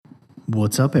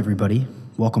What's up, everybody?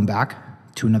 Welcome back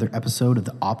to another episode of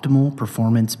the Optimal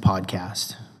Performance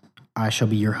Podcast. I shall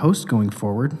be your host going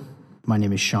forward. My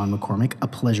name is Sean McCormick. A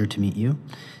pleasure to meet you.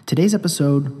 Today's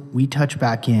episode, we touch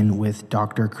back in with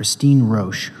Dr. Christine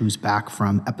Roche, who's back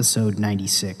from episode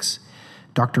 96.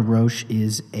 Dr. Roche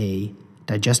is a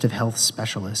digestive health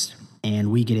specialist,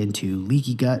 and we get into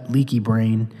leaky gut, leaky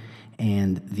brain,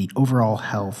 and the overall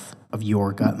health of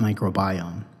your gut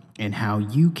microbiome and how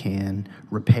you can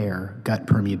repair gut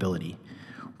permeability.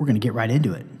 We're going to get right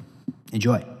into it.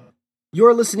 Enjoy.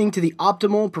 You're listening to the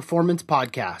Optimal Performance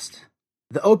Podcast.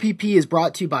 The OPP is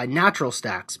brought to you by Natural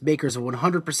Stacks, makers of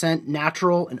 100%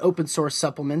 natural and open source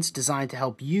supplements designed to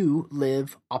help you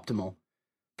live optimal.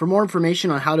 For more information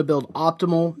on how to build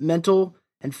optimal mental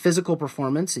and physical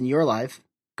performance in your life,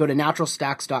 go to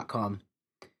naturalstacks.com.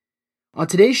 On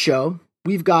today's show,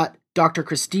 we've got Dr.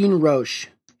 Christine Roche.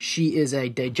 She is a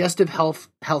digestive health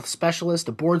specialist,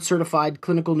 a board-certified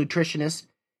clinical nutritionist,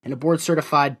 and a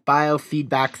board-certified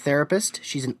biofeedback therapist.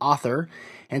 She's an author,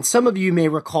 and some of you may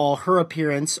recall her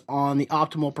appearance on the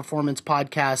Optimal Performance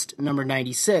Podcast number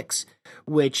 96,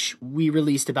 which we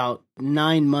released about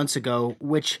 9 months ago,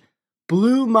 which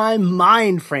blew my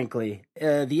mind, frankly.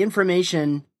 The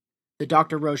information that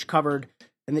Dr. Roche covered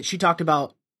and that she talked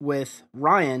about with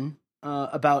Ryan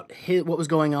about what was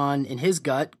going on in his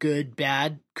gut, good,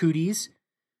 bad, cooties,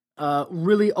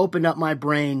 really opened up my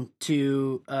brain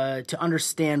to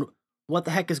understand what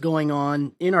the heck is going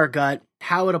on in our gut,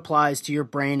 how it applies to your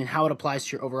brain, and how it applies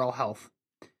to your overall health.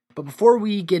 But before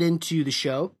we get into the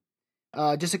show,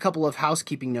 just a couple of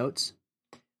housekeeping notes.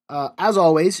 As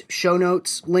always, show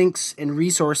notes, links, and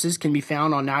resources can be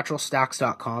found on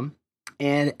naturalstacks.com.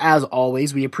 And as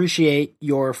always, we appreciate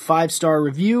your 5-star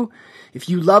review. If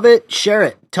you love it, share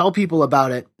it. Tell people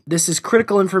about it. This is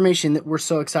critical information that we're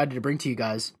so excited to bring to you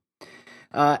guys.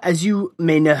 As you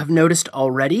may have noticed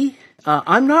already,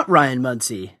 I'm not Ryan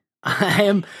Muncie.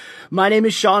 My name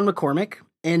is Sean McCormick,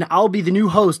 and I'll be the new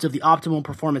host of the Optimal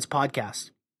Performance Podcast.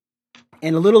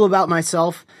 And a little about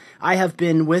myself, I have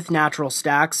been with Natural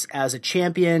Stacks as a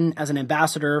champion, as an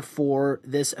ambassador for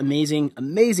this amazing,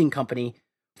 amazing company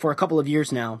for a couple of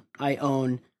years now. I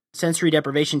own sensory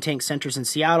deprivation tank centers in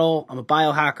Seattle. I'm a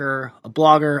biohacker, a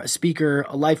blogger, a speaker,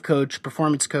 a life coach,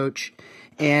 performance coach.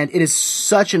 And it is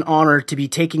such an honor to be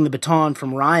taking the baton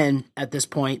from Ryan at this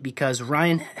point because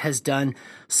Ryan has done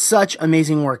such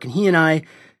amazing work. And he and I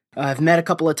have met a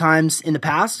couple of times in the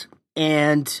past.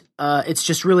 And it's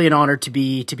just really an honor to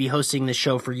be hosting this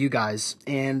show for you guys.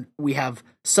 And we have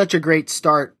such a great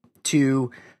start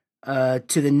to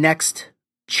the next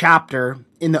chapter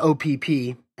in the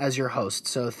OPP as your host.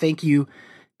 So thank you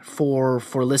for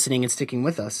listening and sticking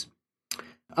with us.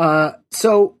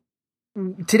 So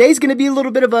today's going to be a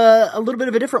little bit of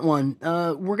a different one.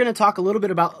 We're going to talk a little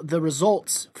bit about the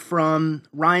results from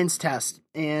Ryan's test,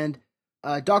 and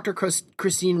Dr.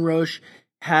 Christine Roche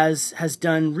has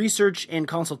done research and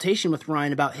consultation with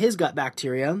Ryan about his gut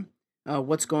bacteria,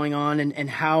 what's going on, and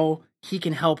how he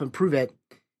can help improve it.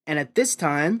 And at this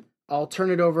time, I'll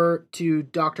turn it over to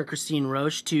Dr. Christine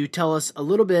Roche to tell us a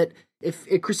little bit. If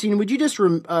Christine, would you just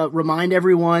remind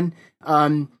everyone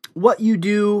what you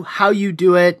do, how you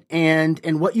do it,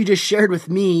 and what you just shared with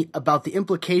me about the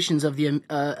implications of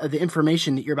the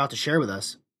information that you're about to share with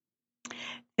us?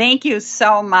 Thank you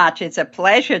so much. It's a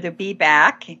pleasure to be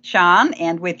back, Sean,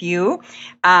 and with you.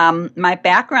 My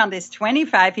background is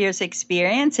 25 years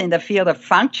experience in the field of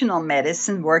functional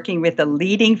medicine, working with the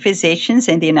leading physicians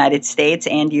in the United States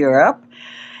and Europe.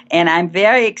 And I'm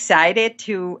very excited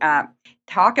to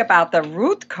talk about the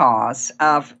root cause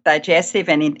of digestive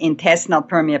and intestinal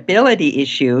permeability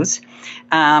issues.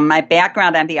 My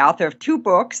background, I'm the author of 2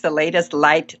 books, the latest,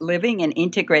 Light Living, an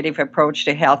Integrative Approach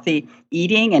to Healthy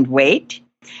Eating and Weight.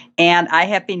 And I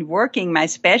have been working, my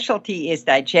specialty is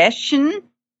digestion,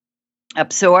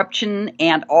 absorption,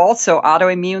 and also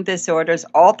autoimmune disorders,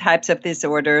 all types of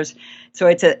disorders. So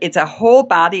it's a whole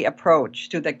body approach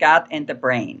to the gut and the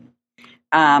brain.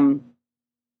 When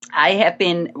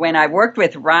I worked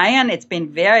with Ryan, it's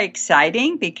been very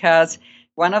exciting because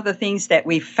one of the things that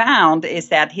we found is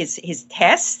that his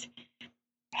test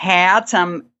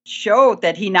showed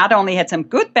that he not only had some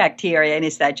good bacteria in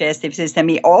his digestive system,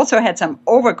 he also had some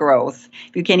overgrowth.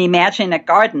 You can imagine in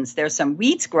gardens, there's some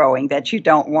weeds growing that you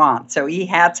don't want. So he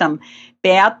had some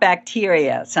bad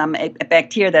bacteria, some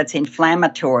bacteria that's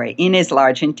inflammatory in his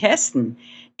large intestine.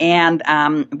 And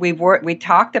we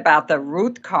talked about the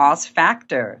root cause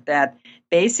factor that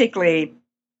basically,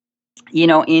 in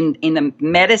the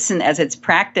medicine as it's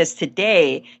practiced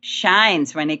today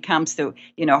shines when it comes to,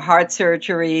 heart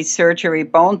surgery,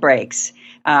 bone breaks.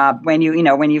 when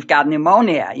you've got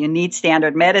pneumonia, you need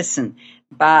standard medicine.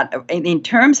 But in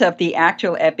terms of the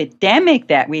actual epidemic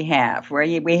that we have, where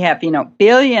we have,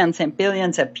 billions and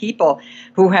billions of people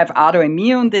who have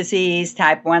autoimmune disease,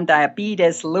 type 1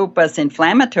 diabetes, lupus,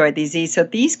 inflammatory disease. So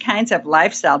these kinds of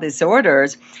lifestyle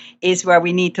disorders is where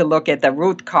we need to look at the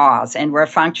root cause and where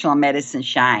functional medicine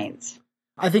shines.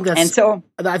 I think that's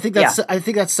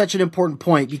such an important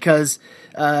point, because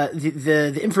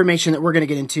the information that we're going to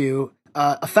get into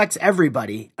affects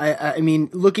everybody. I mean,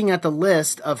 looking at the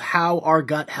list of how our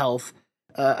gut health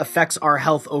affects our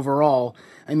health overall,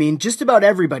 I mean, just about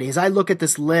everybody. As I look at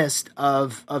this list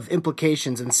of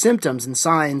implications and symptoms and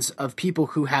signs of people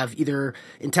who have either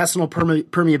intestinal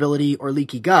permeability or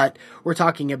leaky gut, we're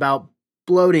talking about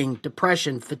bloating,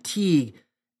 depression, fatigue,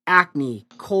 acne,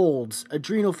 colds,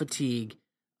 adrenal fatigue,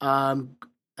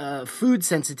 food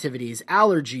sensitivities,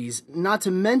 allergies, not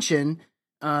to mention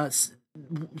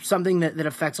something that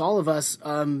affects all of us,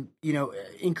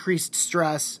 increased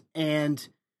stress. And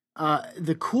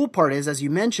the cool part is, as you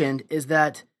mentioned, is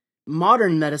that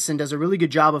modern medicine does a really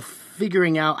good job of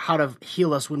figuring out how to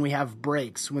heal us when we have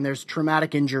breaks, when there's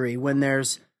traumatic injury,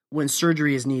 when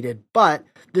surgery is needed. But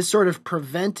this sort of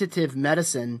preventative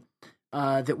medicine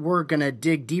that we're going to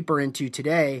dig deeper into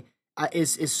today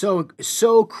is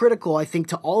so critical, I think,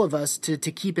 to all of us to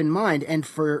keep in mind. And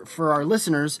for our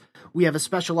listeners, we have a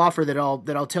special offer that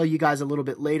I'll tell you guys a little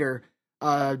bit later.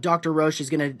 Dr. Roche is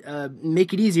going to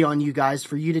make it easy on you guys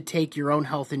for you to take your own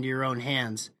health into your own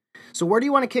hands. So where do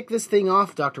you want to kick this thing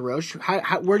off, Dr. Roche?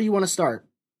 Where do you want to start?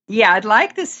 Yeah, I'd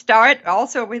like to start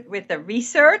also with the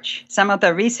research, some of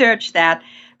the research that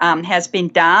has been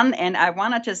done. And I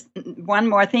want to just, one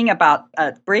more thing about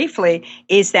briefly,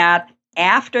 is that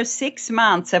after 6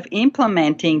 months of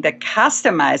implementing the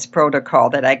customized protocol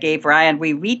that I gave Ryan,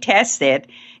 we retested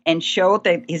and showed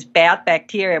that his bad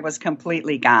bacteria was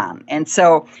completely gone. And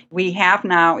so we have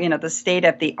now, the state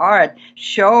of the art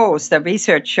the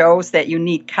research shows that you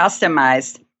need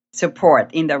customized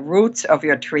support in the roots of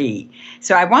your tree.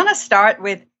 So I want to start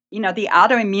with, the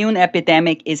autoimmune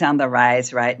epidemic is on the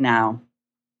rise right now.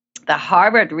 The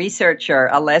Harvard researcher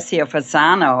Alessio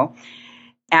Fasano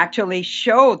actually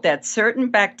showed that certain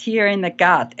bacteria in the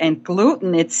gut and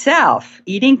gluten itself,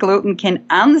 eating gluten can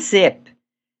unzip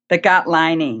the gut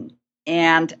lining.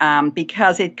 And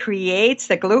because it creates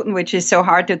the gluten, which is so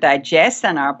hard to digest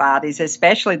in our bodies,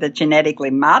 especially the genetically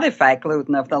modified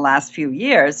gluten of the last few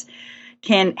years,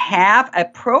 can have a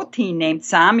protein named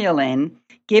somnolin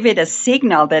give it a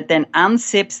signal that then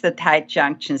unzips the tight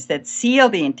junctions that seal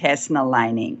the intestinal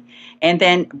lining. And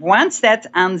then once that's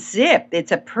unzipped,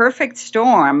 it's a perfect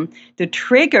storm to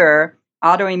trigger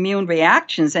autoimmune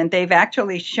reactions. And they've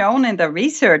actually shown in the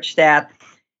research that,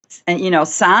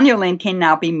 sonulin can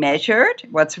now be measured.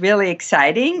 What's really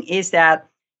exciting is that,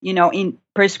 in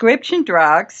prescription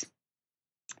drugs,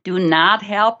 do not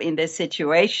help in this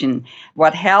situation.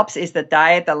 What helps is the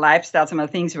diet, the lifestyle, some of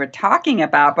the things we're talking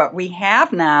about. But we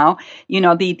have now,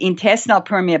 the intestinal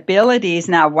permeability is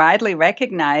now widely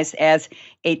recognized as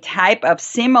a type of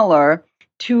similar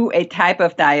to a type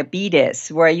of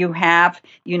diabetes, where you have,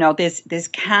 this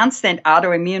constant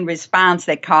autoimmune response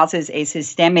that causes a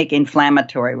systemic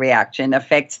inflammatory reaction,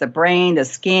 affects the brain, the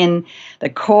skin, the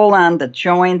colon, the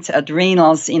joints,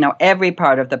 adrenals, every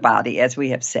part of the body, as we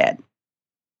have said.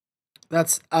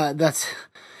 That's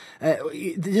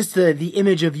just the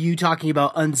image of you talking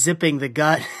about unzipping the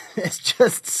gut. It's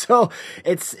just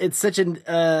it's such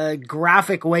a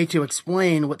graphic way to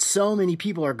explain what so many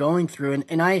people are going through.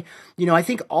 And I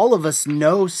think all of us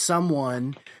know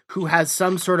someone who has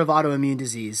some sort of autoimmune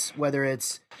disease, whether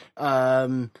it's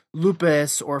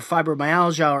lupus or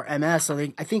fibromyalgia or MS.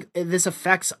 I think this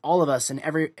affects all of us, and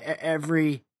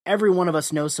every one of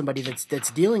us knows somebody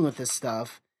that's dealing with this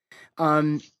stuff.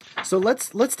 So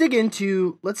let's dig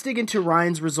into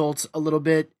Ryan's results a little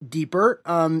bit deeper.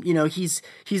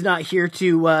 He's not here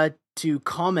to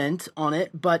comment on it,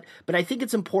 but I think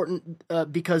it's important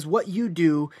because what you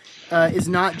do is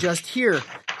not just here.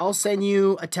 I'll send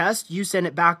you a test, you send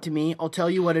it back to me, I'll tell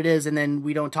you what it is, and then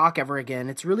we don't talk ever again.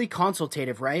 It's really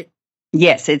consultative, right?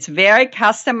 Yes, it's very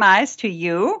customized to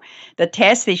you. The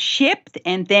test is shipped,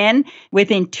 and then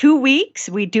within 2 weeks,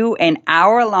 we do an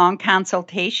hour-long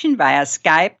consultation via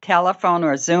Skype, telephone,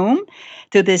 or Zoom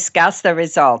to discuss the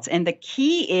results. And the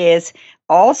key is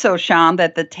also, Sean,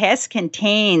 that the test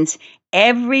contains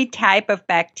every type of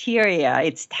bacteria.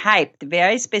 It's typed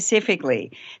very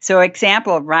specifically. So,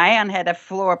 example, Ryan had a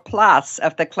floor plus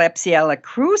of the Klebsiella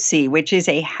cruzi, which is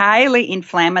a highly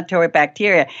inflammatory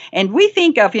bacteria. And we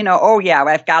think of, oh yeah,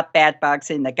 I've got bad bugs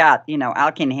in the gut,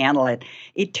 I can handle it.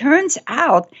 It turns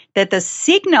out that the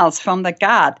signals from the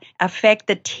gut affect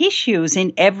the tissues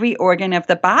in every organ of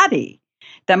the body.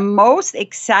 The most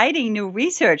exciting new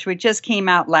research, which just came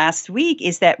out last week,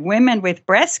 is that women with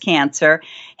breast cancer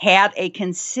had a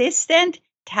consistent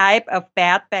type of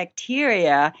bad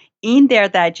bacteria in their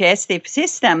digestive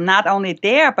system, not only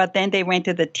there, but then they went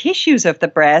to the tissues of the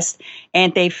breast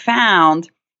and they found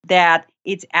that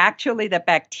it's actually the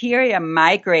bacteria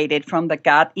migrated from the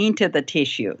gut into the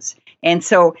tissues. And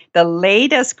so the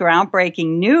latest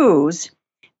groundbreaking news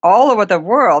all over the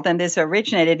world, and this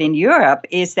originated in Europe,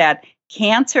 is that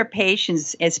cancer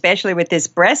patients, especially with this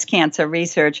breast cancer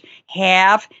research,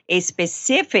 have a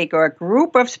specific or a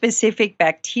group of specific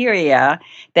bacteria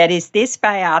that is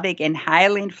dysbiotic and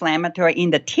highly inflammatory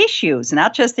in the tissues,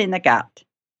 not just in the gut.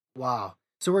 Wow.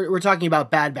 So we're talking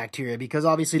about bad bacteria because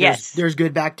obviously there's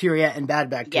good bacteria and bad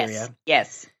bacteria.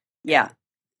 Yes. Yeah.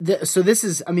 So this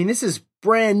is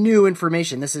brand new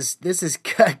information. This is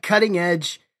cutting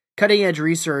edge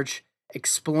research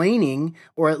explaining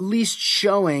or at least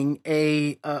showing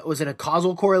was it a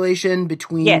causal correlation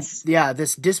between this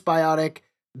dysbiotic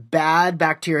bad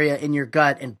bacteria in your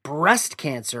gut and breast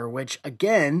cancer, which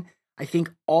again, I think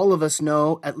all of us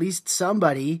know at least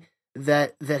somebody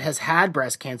that has had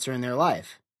breast cancer in their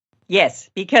life. Yes,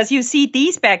 because you see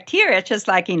these bacteria, just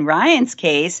like in Ryan's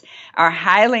case, are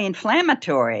highly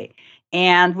inflammatory.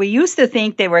 And we used to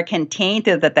think they were contained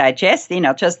to the just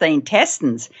the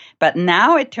intestines. But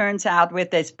now it turns out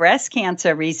with this breast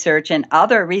cancer research and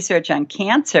other research on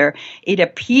cancer, it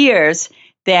appears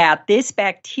that this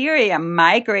bacteria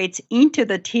migrates into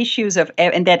the tissues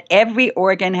and that every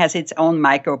organ has its own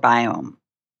microbiome.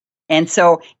 And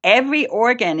so every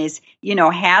organ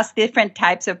has different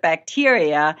types of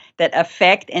bacteria that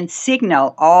affect and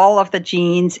signal all of the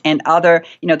genes and other,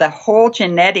 the whole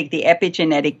the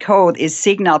epigenetic code is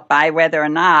signaled by whether or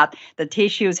not the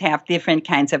tissues have different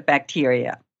kinds of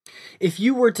bacteria. If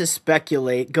you were to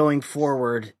speculate going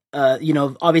forward,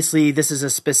 obviously this is a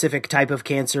specific type of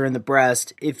cancer in the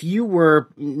breast. If you were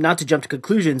not to jump to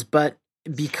conclusions, but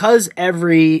because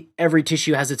every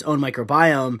tissue has its own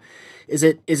microbiome, is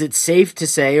it safe to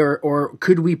say, or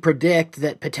could we predict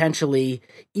that potentially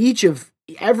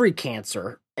every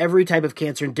type of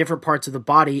cancer in different parts of the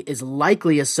body is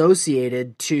likely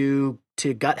associated to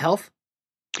gut health?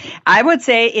 I would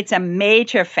say it's a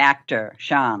major factor,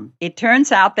 Sean. It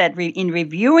turns out that in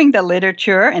reviewing the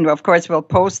literature, and of course we'll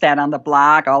post that on the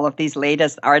blog, all of these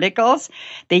latest articles,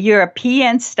 the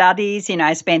European studies,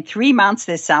 I spent 3 months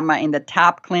this summer in the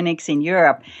top clinics in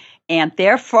Europe, and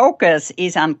their focus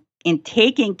is in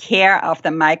taking care of the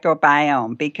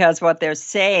microbiome, because what they're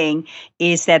saying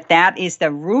is that is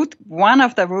one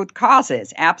of the root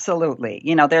causes. Absolutely.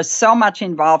 There's so much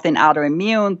involved in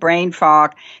autoimmune, brain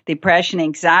fog, depression,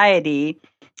 anxiety.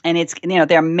 And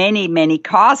there are many, many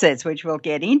causes, which we'll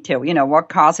get into. What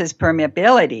causes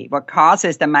permeability? What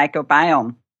causes the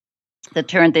microbiome to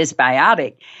turn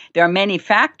dysbiotic? There are many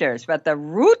factors, but the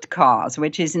root cause,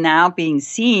 which is now being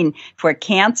seen for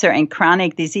cancer and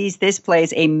chronic disease, this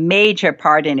plays a major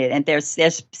part in it. And they're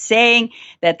saying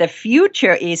that the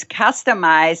future is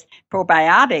customized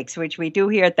probiotics, which we do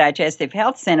here at Digestive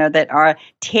Health Center, that are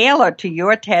tailored to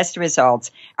your test results,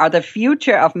 are the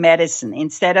future of medicine.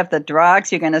 Instead of the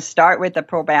drugs, you're going to start with the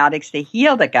probiotics to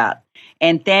heal the gut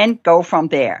and then go from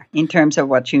there in terms of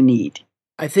what you need.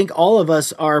 I think all of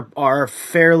us are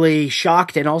fairly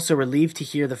shocked and also relieved to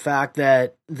hear the fact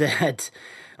that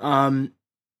I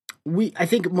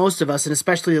think most of us, and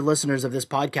especially the listeners of this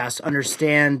podcast,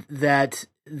 understand that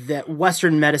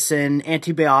Western medicine,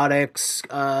 antibiotics,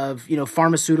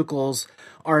 pharmaceuticals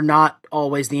are not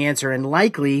always the answer and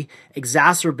likely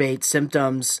exacerbate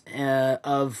symptoms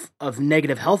of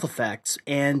negative health effects.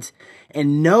 And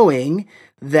knowing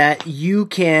that you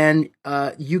can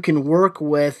work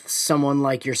with someone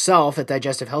like yourself at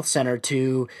Digestive Health Center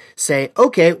to say,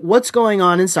 okay, what's going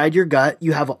on inside your gut?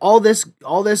 You have all this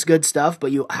good stuff,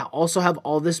 but you also have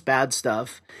all this bad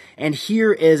stuff. And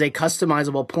here is a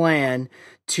customizable plan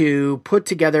to put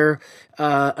together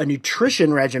a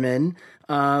nutrition regimen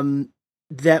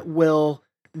that will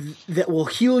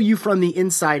heal you from the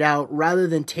inside out, rather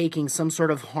than taking some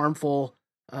sort of harmful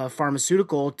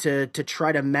pharmaceutical to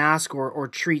try to mask or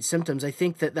treat symptoms. I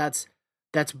think that's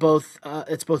both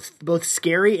it's both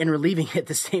scary and relieving at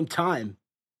the same time.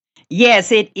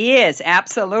 Yes, it is.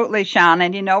 Absolutely, Sean.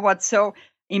 And what's so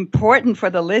important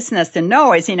for the listeners to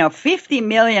know is, 50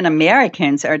 million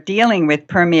Americans are dealing with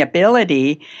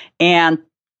permeability, and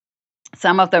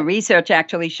some of the research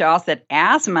actually shows that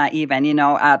asthma, even,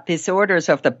 disorders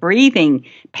of the breathing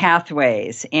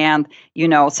pathways, and,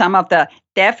 some of the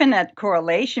definite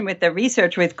correlation with the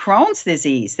research with Crohn's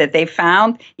disease, that they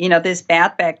found, this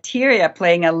bad bacteria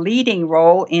playing a leading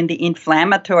role in the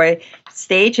inflammatory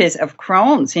stages of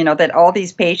Crohn's, that all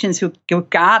these patients who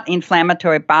got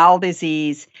inflammatory bowel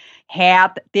disease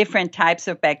had different types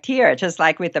of bacteria, just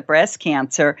like with the breast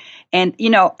cancer. And,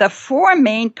 the four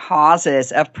main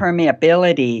causes of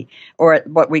permeability, or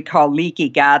what we call leaky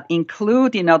gut,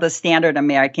 include, the standard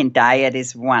American diet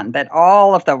is one, that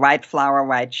all of the white flour,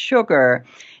 white sugar,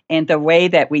 and the way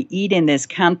that we eat in this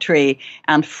country,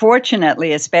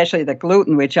 unfortunately, especially the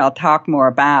gluten, which I'll talk more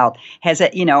about,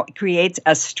 creates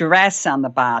a stress on the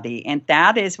body. And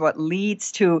that is what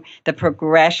leads to the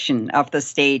progression of the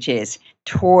stages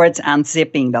towards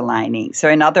unzipping the lining. So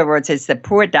in other words, it's the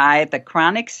poor diet, the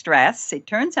chronic stress. It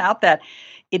turns out that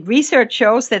research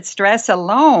shows that stress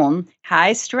alone,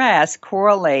 high stress,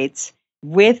 correlates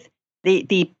with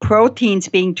the proteins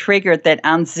being triggered that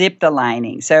unzip the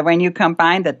lining. So when you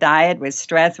combine the diet with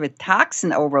stress, with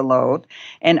toxin overload,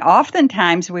 and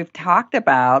oftentimes we've talked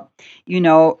about,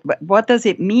 what does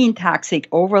it mean, toxic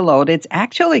overload? It's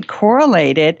actually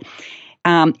correlated,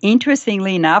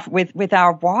 interestingly enough, with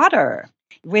our water,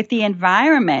 with the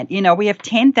environment. We have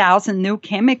 10,000 new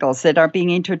chemicals that are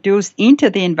being introduced into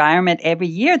the environment every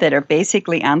year that are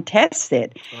basically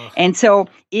untested. Ugh. And so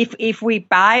if we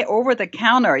buy over the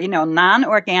counter,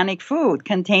 non-organic food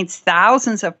contains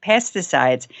thousands of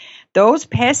pesticides. Those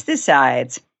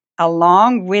pesticides,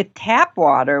 along with tap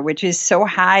water, which is so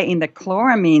high in the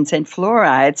chloramines and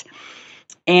fluorides,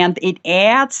 and it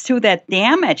adds to that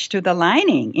damage to the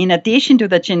lining, in addition to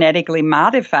the genetically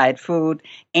modified food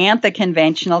and the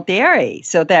conventional dairy.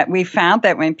 So that we found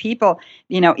that when people,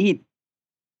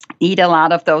 eat a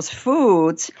lot of those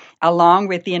foods, along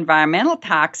with the environmental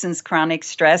toxins, chronic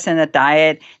stress, and the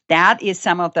diet, that is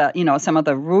some of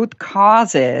the root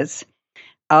causes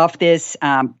of this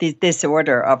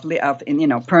disorder of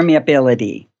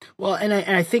permeability. Well, and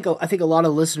I think a lot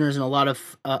of listeners and a lot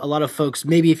of folks,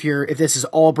 maybe if this is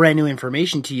all brand new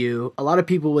information to you, a lot of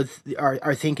people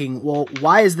are thinking, well,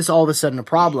 why is this all of a sudden a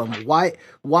problem? Why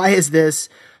is this?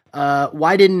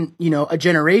 Why didn't a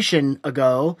generation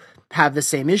ago have the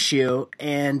same issue?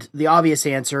 And the obvious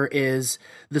answer is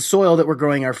the soil that we're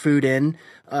growing our food in,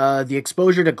 the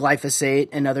exposure to glyphosate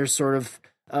and other sort of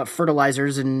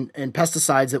fertilizers and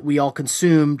pesticides that we all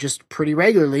consume just pretty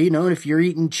regularly. And if you're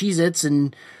eating Cheez-Its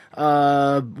and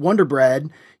Wonder Bread,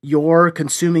 you're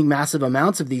consuming massive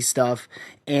amounts of these stuff,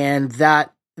 and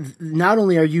that not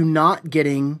only are you not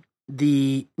getting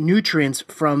the nutrients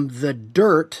from the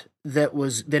dirt that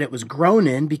it was grown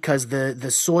in, because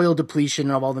the soil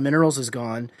depletion of all the minerals is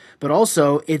gone, but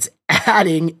also it's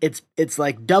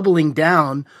like doubling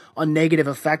down on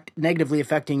negatively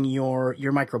affecting your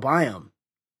microbiome.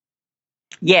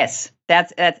 Yes,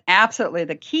 that's absolutely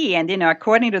the key. And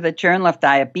according to the Journal of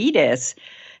Diabetes,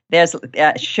 there's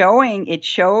it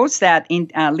shows that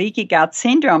in leaky gut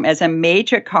syndrome as a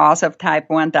major cause of type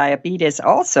 1 diabetes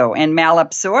also, and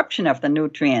malabsorption of the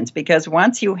nutrients, because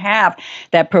once you have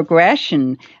that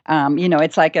progression,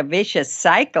 it's like a vicious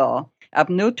cycle of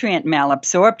nutrient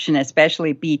malabsorption,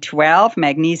 especially B12,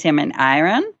 magnesium, and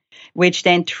iron, which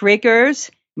then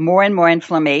triggers more and more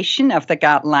inflammation of the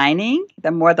gut lining.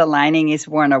 The more the lining is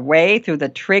worn away through the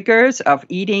triggers of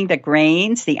eating the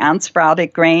grains, the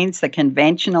unsprouted grains, the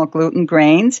conventional gluten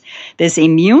grains, this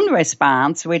immune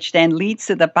response, which then leads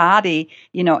to the body,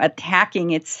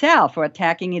 attacking itself or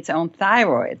attacking its own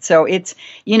thyroid. So it's,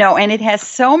 and it has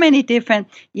so many different,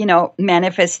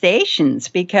 manifestations,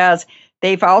 because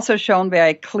they've also shown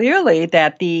very clearly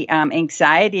that the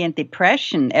anxiety and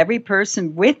depression, every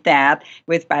person with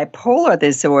bipolar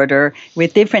disorder,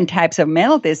 with different types of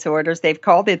mental disorders, they've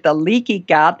called it the leaky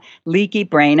gut, leaky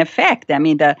brain effect. I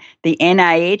mean, the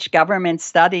NIH government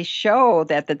studies show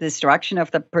that the destruction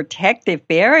of the protective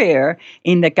barrier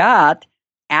in the gut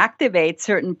activates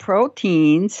certain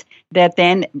proteins that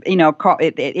then,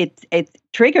 it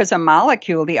triggers a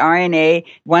molecule, the RNA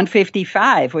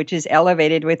 155, which is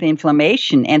elevated with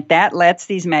inflammation, and that lets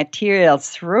these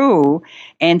materials through.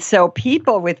 And so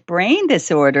people with brain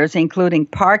disorders, including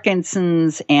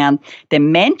Parkinson's and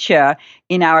dementia,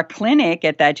 in our clinic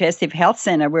at Digestive Health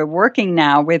Center, we're working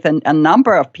now with a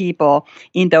number of people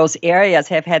in those areas,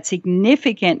 have had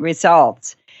significant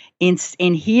results.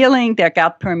 in healing their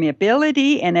gut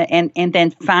permeability and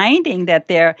then finding that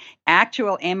their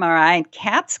actual MRI and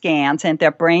CAT scans and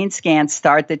their brain scans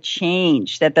start to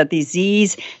change, that the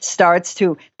disease starts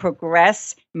to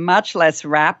progress much less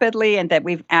rapidly, and that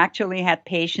we've actually had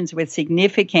patients with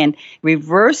significant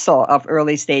reversal of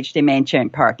early stage dementia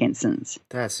and Parkinson's.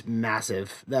 That's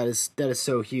massive. That is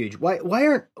so huge. Why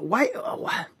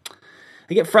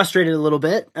I get frustrated a little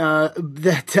bit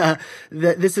that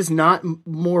this is not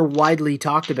more widely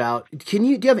talked about. Do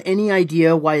you have any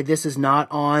idea why this is not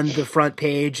on the front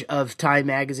page of Time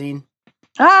magazine?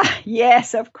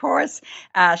 Yes, of course,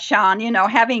 Sean.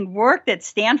 Having worked at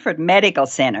Stanford Medical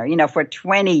Center, for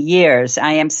 20 years,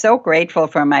 I am so grateful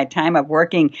for my time of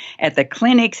working at the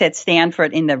clinics at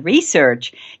Stanford in the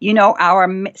research.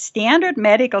 Our standard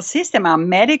medical system, our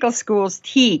medical schools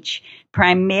teach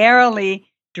primarily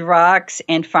drugs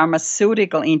and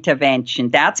pharmaceutical intervention.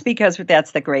 That's because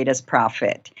that's the greatest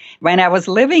profit. When I was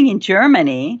living in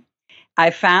Germany, I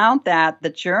found that the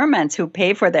Germans who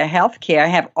pay for their health care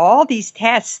have all these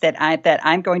tests that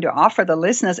I'm going to offer the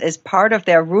listeners as part of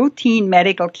their routine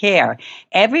medical care.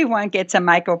 Everyone gets a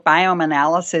microbiome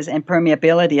analysis and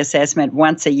permeability assessment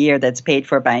once a year that's paid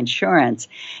for by insurance.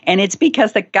 And it's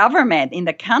because the government, in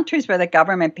the countries where the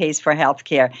government pays for health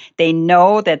care, they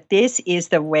know that this is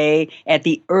the way at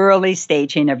the early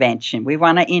stage intervention. We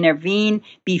want to intervene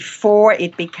before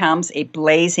it becomes a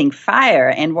blazing fire.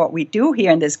 And what we do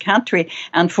here in this country,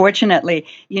 unfortunately,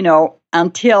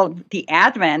 until the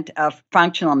advent of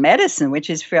functional medicine, which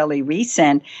is fairly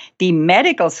recent, the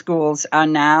medical schools are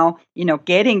now,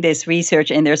 getting this research,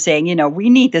 and they're saying, we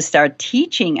need to start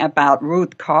teaching about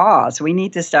root cause. We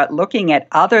need to start looking at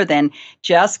other than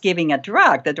just giving a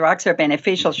drug. The drugs are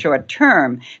beneficial short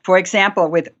term. For example,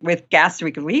 with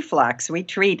gastric reflux, we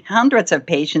treat hundreds of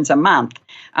patients a month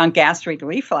on gastric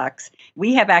reflux.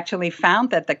 We have actually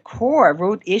found that the core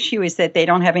root issue is that they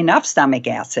don't have enough stomach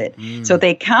acid. So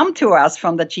they come to us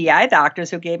from the GI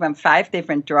doctors who gave them 5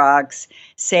 different drugs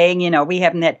saying, we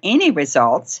haven't had any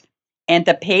results. And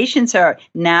the patients are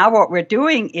now, what we're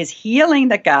doing is healing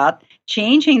the gut,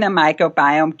 changing the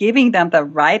microbiome, giving them the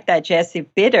right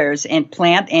digestive bitters and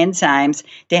plant enzymes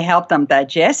to help them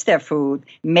digest their food,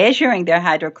 measuring their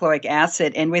hydrochloric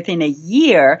acid. And within a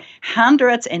year,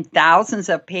 hundreds and thousands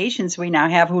of patients we now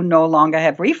have who no longer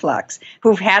have reflux,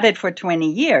 who've had it for 20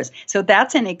 years. So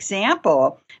that's an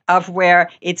example of where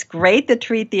it's great to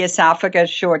treat the esophagus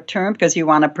short term because you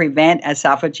want to prevent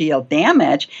esophageal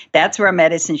damage. That's where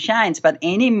medicine shines. But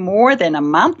any more than a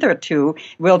month or two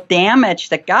will damage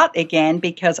the gut again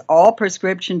because all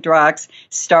prescription drugs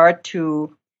start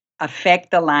to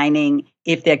affect the lining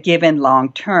if they're given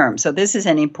long term. So this is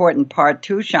an important part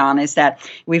too, Sean, is that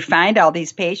we find all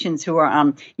these patients who are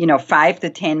on, 5 to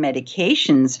 10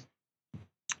 medications.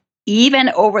 Even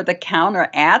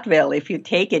over-the-counter Advil, if you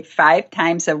take it 5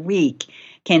 times a week,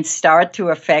 can start to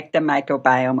affect the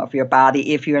microbiome of your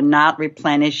body if you're not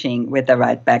replenishing with the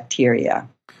right bacteria.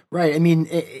 Right. I mean,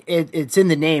 it's in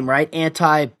the name, right?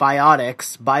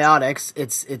 Antibiotics, biotics.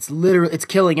 It's literally, it's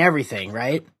killing everything,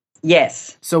 right?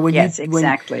 Yes. So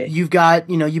exactly. When you've got,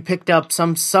 you picked up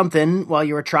something while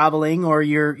you were traveling, or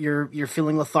you're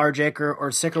feeling lethargic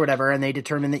or sick or whatever, and they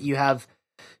determine that you have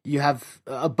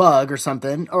a bug or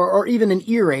something, or even an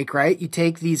earache, right? You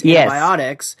take these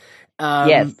antibiotics.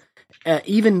 Yes.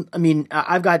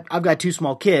 I've got 2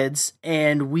 small kids,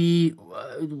 and we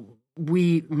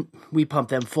pump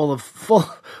them full of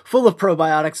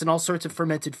probiotics and all sorts of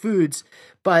fermented foods.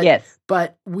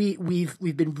 But we've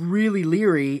been really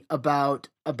leery about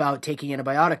taking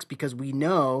antibiotics because we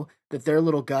know that their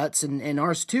little guts and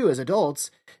ours too as adults,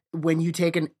 when you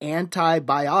take an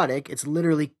antibiotic, it's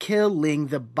literally killing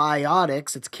the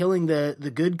biotics. It's killing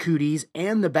the good cooties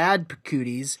and the bad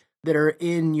cooties that are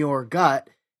in your gut.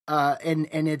 And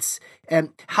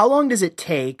how long does it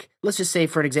take? Let's just say,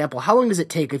 for an example, how long does it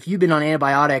take if you've been on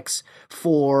antibiotics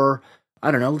for,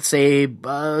 I don't know, let's say a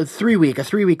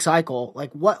 3-week cycle?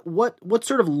 Like what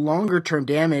sort of longer term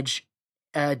damage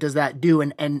does that do?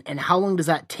 And how long does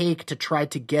that take to try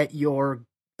to get your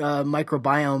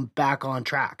microbiome back on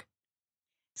track?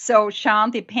 So,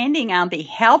 Sean, depending on the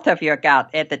health of your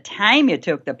gut at the time you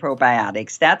took the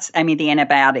probiotics, the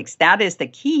antibiotics, that is the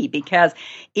key. Because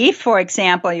if, for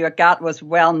example, your gut was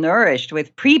well nourished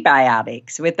with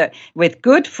prebiotics, with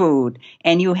good food,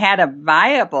 and you had a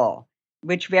viable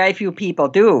which very few people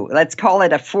do. Let's call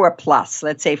it a 4+.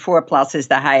 Let's say 4+ is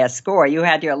the highest score. You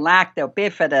had your Lacto,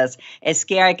 Bifidus,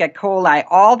 Escherichia coli,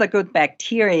 all the good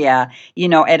bacteria,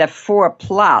 at a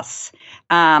 4+.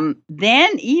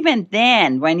 Even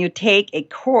then, when you take a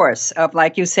course of,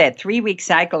 like you said, 3-week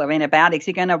cycle of antibiotics,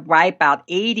 you're going to wipe out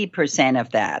 80% of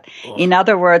that. Oh. In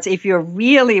other words, if you're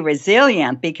really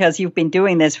resilient because you've been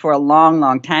doing this for a long,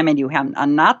 long time and you are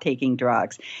not taking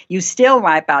drugs, you still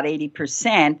wipe out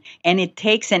 80%, and it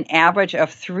takes an average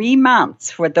of 3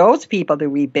 months for those people to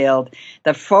rebuild.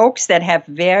 The folks that have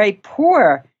very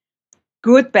poor,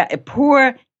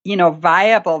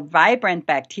 viable, vibrant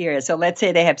bacteria. So let's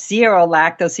say they have 0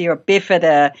 Lactose, 0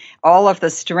 Bifida, all of the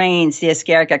strains, the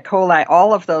Escherichia coli,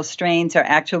 all of those strains are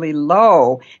actually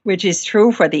low, which is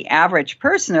true for the average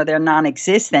person, or they're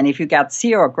non-existent. If you got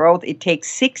 0 growth, it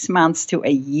takes 6 months to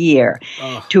a year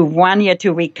to 1 year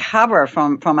to recover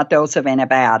from a dose of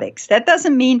antibiotics. That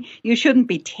doesn't mean you shouldn't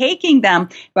be taking them,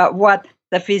 but what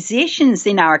the physicians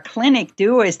in our clinic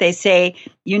do is they say,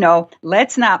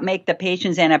 let's not make the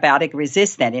patients antibiotic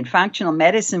resistant. In functional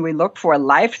medicine, we look for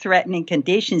life-threatening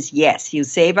conditions. Yes, you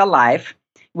save a life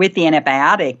with the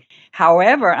antibiotic.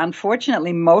 However,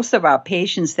 unfortunately, most of our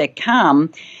patients that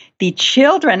come, the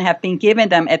children have been given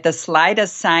them at the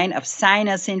slightest sign of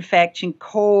sinus infection,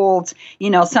 colds,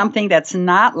 something that's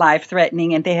not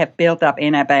life-threatening, and they have built up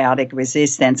antibiotic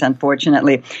resistance,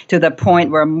 unfortunately, to the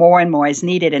point where more and more is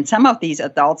needed. And some of these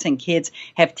adults and kids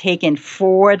have taken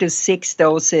 4 to 6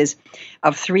 doses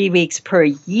of 3 weeks per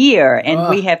year, and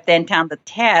we have then done the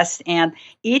test, and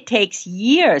it takes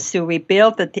years to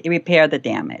repair the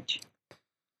damage.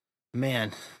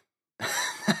 Man.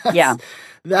 Yeah.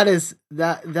 That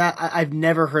I've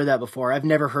never heard that before. I've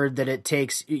never heard that it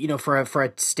takes, for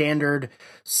a standard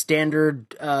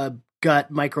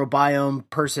gut microbiome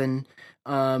person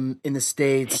in the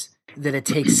States, that it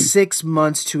takes 6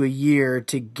 months to a year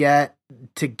to get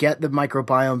the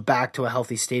microbiome back to a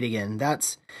healthy state again.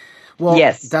 That's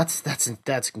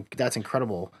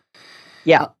incredible.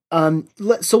 Yeah.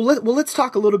 Let's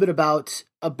talk a little bit about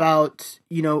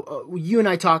you and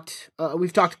I talked.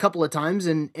 We've talked a couple of times,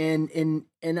 and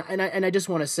I just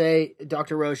want to say,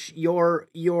 Dr. Roche, your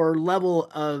level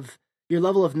of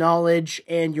knowledge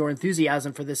and your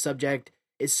enthusiasm for this subject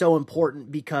is so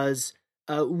important, because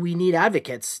we need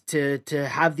advocates to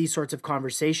have these sorts of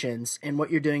conversations, and what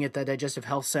you're doing at the Digestive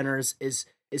Health Centers is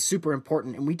super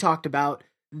important. And we talked about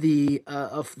there's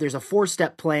a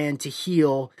 4-step plan to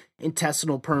heal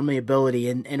intestinal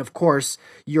permeability, and of course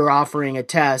you're offering a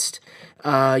test.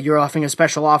 You're offering a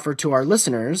special offer to our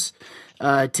listeners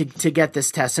to get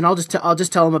this test, and I'll just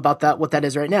tell them about that, what that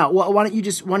is right now. Why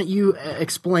don't you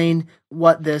explain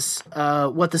what the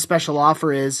special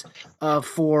offer is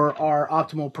for our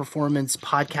Optimal Performance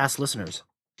podcast listeners?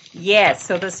 Yes.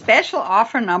 So the special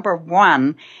offer number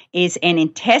 1 is an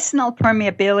intestinal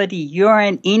permeability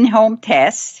urine in-home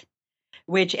test,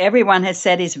 which everyone has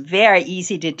said is very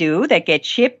easy to do. That gets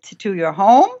shipped to your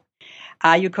home.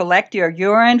 You collect your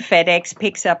urine, FedEx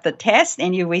picks up the test,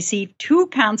 and you receive 2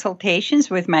 consultations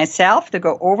with myself to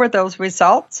go over those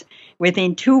results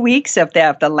within 2 weeks of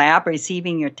the lab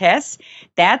receiving your test.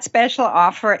 That special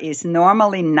offer is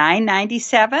normally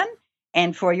 $997.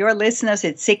 And for your listeners,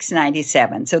 it's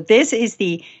 $697. So this is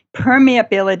the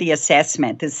permeability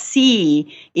assessment to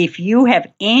see if you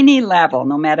have any level,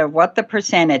 no matter what the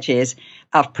percentage is,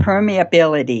 of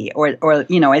permeability, or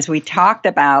as we talked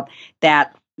about,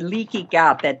 that leaky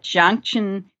gut, that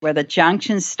junction where the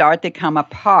junctions start to come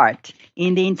apart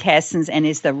in the intestines and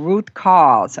is the root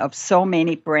cause of so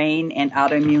many brain and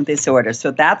autoimmune disorders.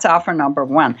 So that's offer number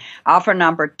 1. Offer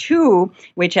number 2,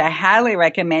 which I highly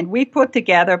recommend, we put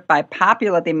together by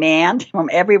popular demand from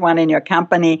everyone in your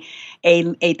company,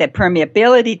 the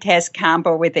permeability test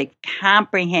combo with a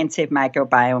comprehensive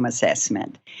microbiome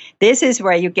assessment. This is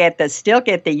where you still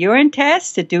get the urine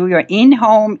test to do your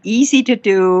in-home, easy to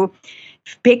do,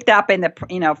 picked up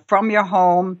from your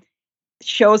home,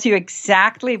 shows you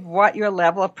exactly what your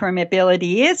level of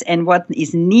permeability is and what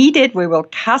is needed. We will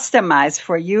customize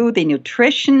for you the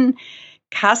nutrition,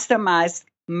 customized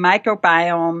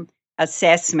microbiome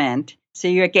assessment. So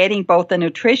you're getting both the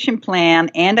nutrition plan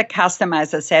and a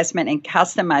customized assessment and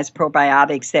customized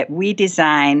probiotics that we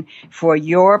design for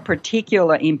your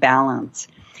particular imbalance.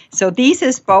 So these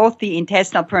is both the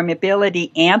intestinal permeability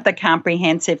and the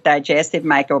comprehensive digestive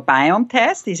microbiome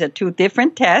test. These are 2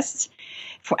 different tests.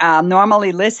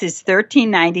 Normally list is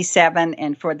 $1397,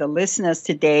 and for the listeners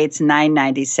today, it's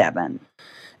 $997.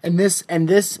 This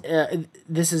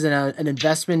is an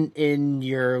investment in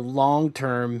your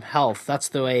long-term health. That's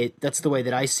the way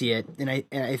that I see it. And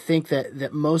I think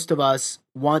that most of us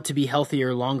want to be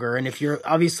healthier longer. And if you're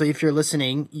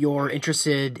listening, you're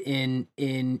interested in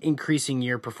increasing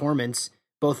your performance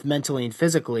both mentally and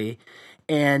physically,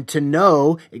 and to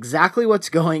know exactly what's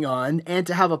going on and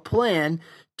to have a plan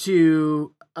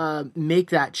to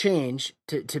make that change,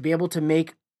 to be able to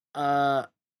make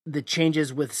the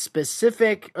changes with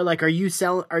specific, or like, are you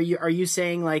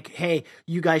saying like, hey,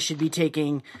 you guys should be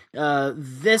taking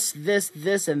this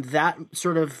and that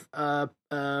sort of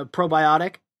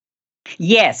probiotic?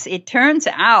 Yes, it turns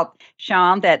out,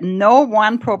 Sean, that no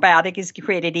one probiotic is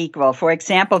created equal. For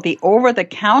example, the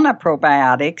over-the-counter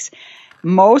probiotics,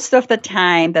 most of the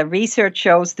time, the research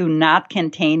shows do not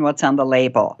contain what's on the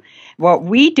label. What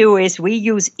we do is we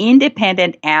use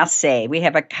independent assay. We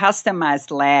have a customized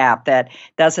lab that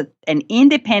does an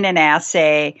independent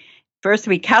assay. First,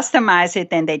 we customize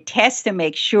it, then they test to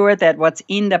make sure that what's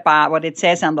in the bottle, what it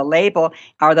says on the label,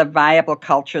 are the viable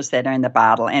cultures that are in the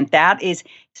bottle. And that is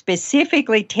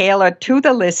specifically tailored to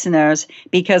the listeners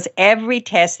because every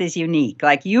test is unique.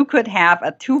 Like you could have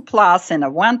a 2+ and a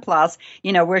 1+.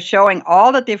 We're showing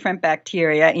all the different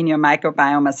bacteria in your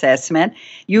microbiome assessment.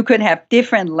 You could have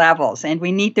different levels, and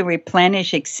we need to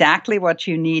replenish exactly what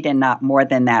you need and not more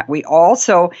than that. We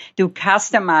also do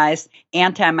customized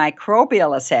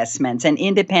antimicrobial assessments and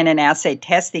independent assay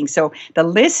testing. So the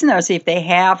listeners, if they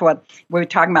have what we're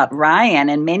talking about, Ryan,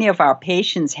 and many of our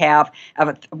patients have 2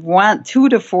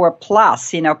 to 4+,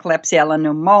 Klebsiella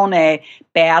pneumoniae,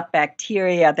 bad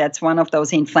bacteria, that's one of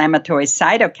those inflammatory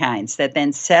cytokines that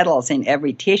then settles in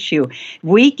every tissue.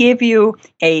 We give you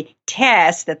a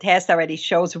test. The test already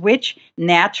shows which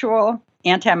natural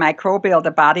antimicrobial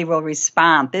the body will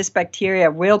respond. This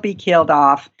bacteria will be killed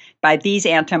off by these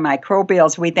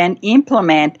antimicrobials. We then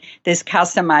implement this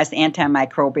customized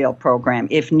antimicrobial program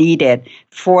if needed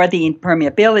for the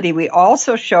impermeability. We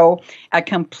also show a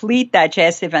complete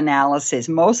digestive analysis.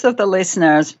 Most of the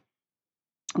listeners,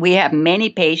 we have many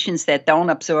patients that don't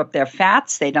absorb their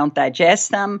fats. They don't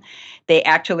digest them. They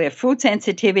actually have food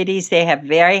sensitivities. They have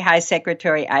very high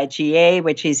secretory IgA,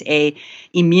 which is a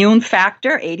immune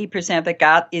factor. 80% of the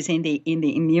gut is in the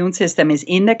immune system is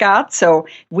in the gut. So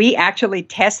we actually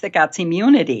test the gut's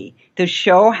immunity to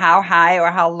show how high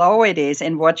or how low it is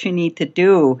and what you need to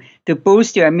do to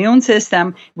boost your immune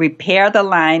system, repair the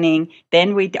lining.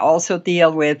 Then we also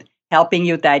deal with helping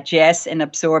you digest and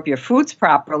absorb your foods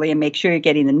properly and make sure you're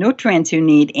getting the nutrients you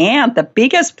need. And the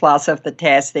biggest plus of the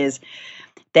test is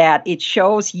that it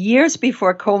shows years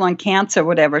before colon cancer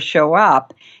would ever show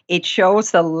up, it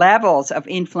shows the levels of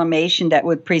inflammation that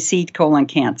would precede colon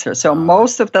cancer. So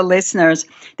most of the listeners,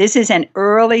 this is an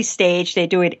early stage. They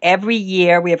do it every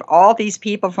year. We have all these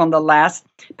people from the last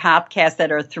podcast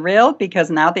that are thrilled because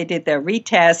now they did their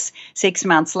retests. 6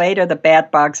 months later, the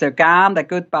bad bugs are gone. The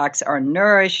good bugs are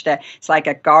nourished. It's like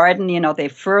a garden. They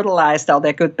fertilized all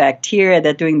their good bacteria.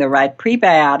 They're doing the right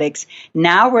prebiotics.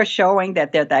 Now we're showing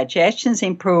that their digestion's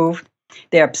improved.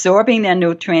 They're absorbing their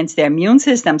nutrients, their immune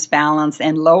system's balanced,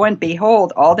 and lo and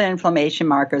behold, all the inflammation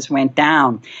markers went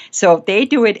down. So they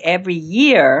do it every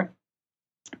year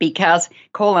because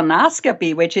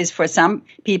colonoscopy, which is for some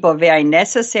people very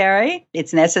necessary,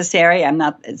 it's necessary, I'm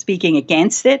not speaking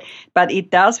against it, but it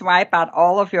does wipe out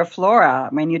all of your flora.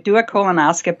 When you do a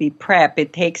colonoscopy prep,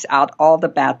 it takes out all the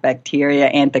bad bacteria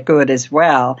and the good as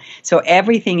well. So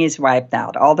everything is wiped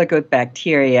out, all the good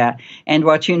bacteria. And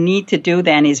what you need to do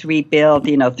then is rebuild,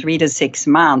 3 to 6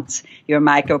 months, your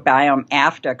microbiome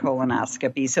after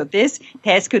colonoscopy. So this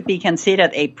test could be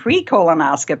considered a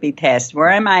pre-colonoscopy test. Where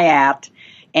am I at?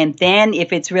 And then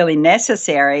if it's really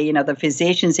necessary, the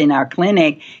physicians in our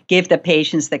clinic give the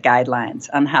patients the guidelines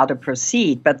on how to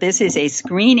proceed. But this is a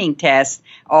screening test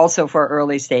also for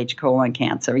early stage colon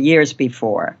cancer years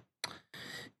before.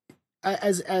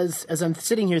 As I'm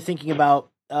sitting here thinking about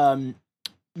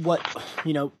what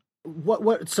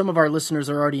some of our listeners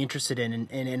are already interested in,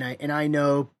 and I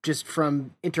know just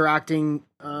from interacting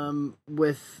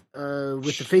with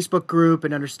the Facebook group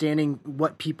and understanding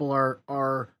what people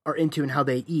are into and how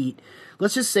they eat.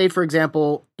 Let's just say, for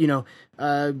example,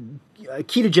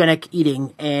 ketogenic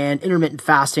eating and intermittent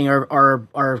fasting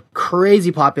are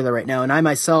crazy popular right now, and I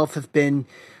myself have been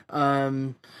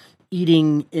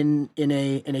eating in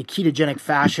a ketogenic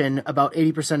fashion about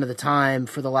 80% of the time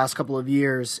for the last couple of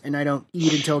years, and I don't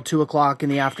eat until 2:00 in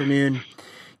the afternoon.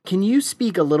 Can you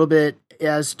speak a little bit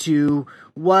as to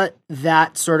what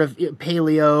that sort of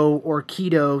paleo or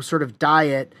keto sort of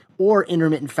diet or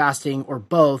intermittent fasting or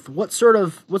both, what sort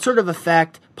of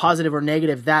effect, positive or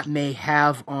negative, that may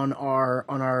have on our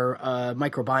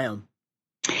microbiome?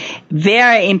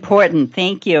 Very important.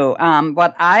 Thank you.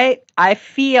 What I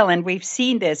feel, and we've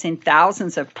seen this in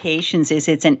thousands of patients, is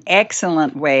it's an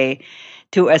excellent way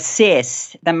to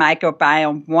assist the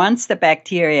microbiome once the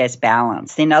bacteria is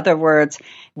balanced. In other words,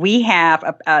 we have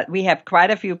quite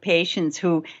a few patients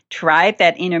who tried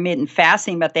that intermittent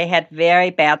fasting, but they had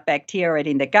very bad bacteria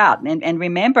in the gut. And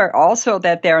remember also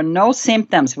that there are no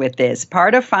symptoms with this.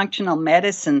 Part of functional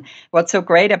medicine, what's so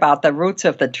great about the roots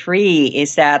of the tree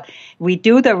is that we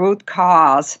do the root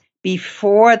cause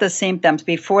before the symptoms,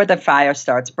 before the fire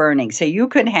starts burning. So you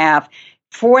could have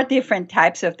 4 different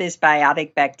types of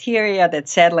dysbiotic bacteria that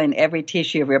settle in every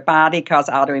tissue of your body, cause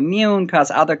autoimmune,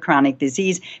 cause other chronic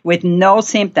disease with no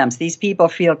symptoms. These people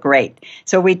feel great.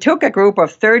 So we took a group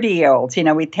of 30-year-olds,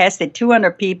 we tested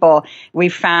 200 people. We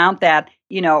found that,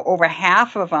 over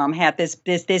half of them had this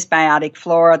dysbiotic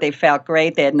flora. They felt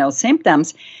great. They had no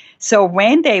symptoms. So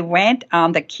when they went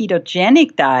on the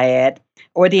ketogenic diet,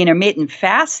 or the intermittent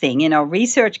fasting,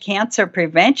 cancer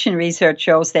prevention research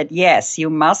shows that, yes, you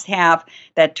must have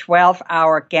that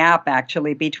 12-hour gap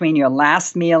actually between your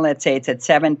last meal, let's say it's at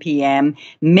 7 p.m.,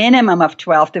 minimum of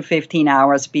 12 to 15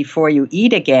 hours before you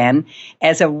eat again,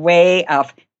 as a way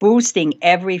of boosting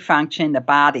every function in the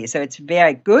body. So it's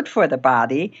very good for the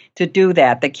body to do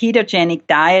that. The ketogenic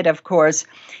diet, of course,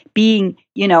 being,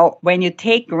 when you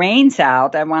take grains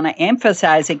out, I want to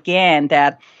emphasize again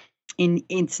that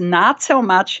it's not so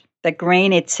much the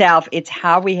grain itself, it's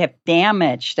how we have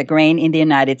damaged the grain in the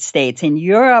United States. In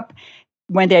Europe,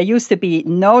 when there used to be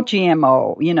no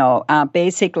GMO,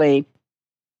 basically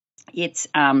it's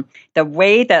the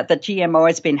way that the GMO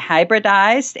has been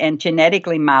hybridized and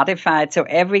genetically modified. So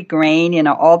every grain,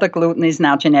 all the gluten is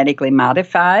now genetically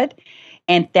modified.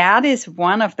 And that is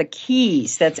one of the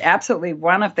keys. That's absolutely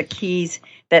one of the keys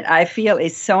that I feel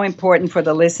is so important for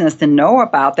the listeners to know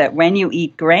about, that when you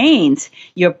eat grains,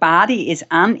 your body is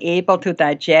unable to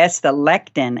digest the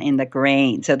lectin in the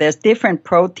grain. So there's different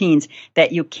proteins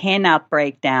that you cannot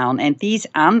break down. And these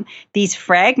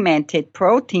fragmented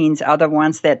proteins are the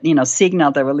ones that,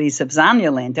 signal the release of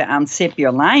zonulin to unzip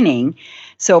your lining.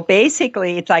 So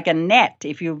basically, it's like a net.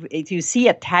 If you see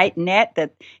a tight net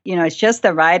that, it's just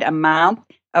the right amount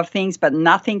of things, but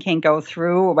nothing can go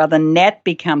through, well, the net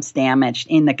becomes damaged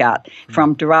in the gut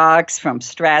from drugs, from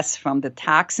stress, from the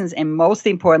toxins, and most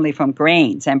importantly, from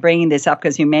grains. I'm bringing this up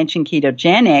because you mentioned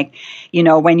ketogenic.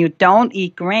 When you don't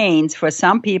eat grains, for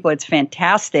some people, it's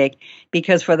fantastic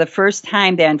because for the first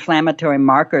time, their inflammatory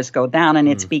markers go down, and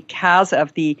it's because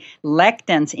of the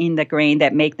lectins in the grain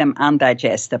that make them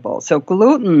undigestible. So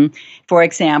gluten, for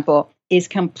example, is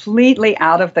completely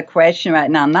out of the question right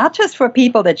now, not just for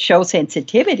people that show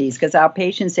sensitivities, because our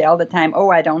patients say all the time,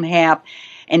 I don't have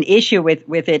an issue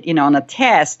with it, on a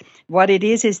test. What it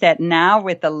is that now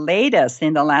with the latest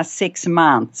in the last 6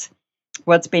 months,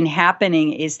 what's been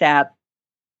happening is that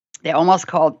they're almost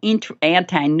called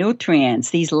anti-nutrients.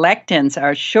 These lectins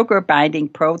are sugar-binding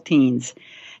proteins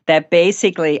that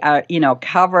basically are,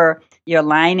 cover your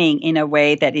lining in a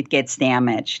way that it gets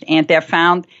damaged. And they're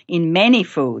found in many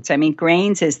foods. I mean,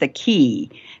 grains is the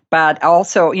key, but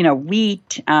also,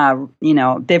 wheat,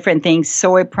 different things,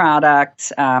 soy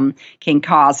products can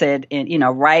cause it,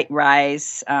 white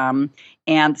rice,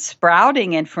 and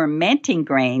sprouting and fermenting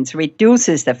grains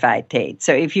reduces the phytate.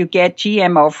 So if you get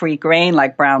GMO-free grain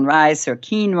like brown rice or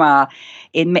quinoa,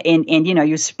 and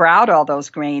you sprout all those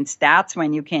grains, that's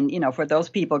when you can, for those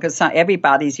people, because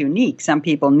everybody's unique. Some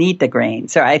people need the grain.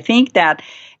 So I think that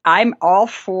I'm all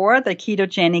for the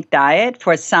ketogenic diet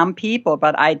for some people,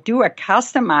 but I do a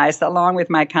customized, along with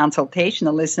my consultation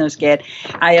the listeners get,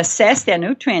 I assess their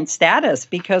nutrient status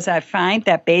because I find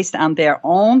that based on their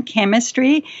own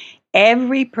chemistry,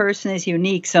 every person is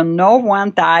unique, so no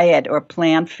one diet or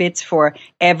plan fits for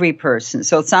every person.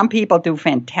 So some people do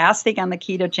fantastic on the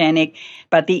ketogenic,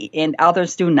 and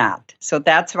others do not. So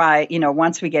that's why,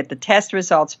 once we get the test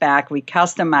results back, we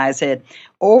customize it.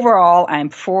 Overall, I'm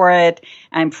for it.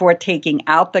 I'm for taking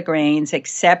out the grains,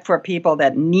 except for people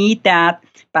that need that.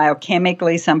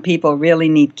 Biochemically, some people really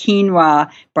need quinoa,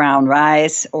 brown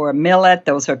rice, or millet.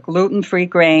 Those are gluten-free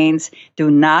grains, do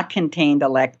not contain the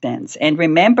lectins. And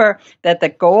remember that the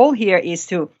goal here is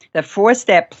the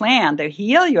 4-step plan to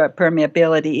heal your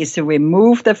permeability is to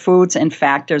remove the foods and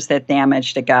factors that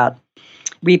damage the gut.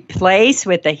 Replace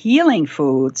with the healing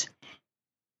foods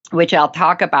which I'll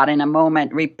talk about in a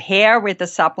moment. Repair with the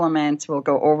supplements, we'll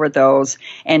go over those,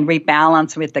 and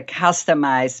rebalance with the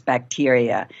customized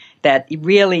bacteria that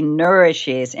really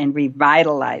nourishes and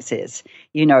revitalizes,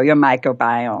 your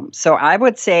microbiome. So I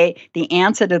would say the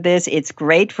answer to this, it's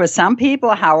great for some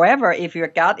people. However, if your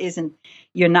gut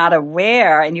you're not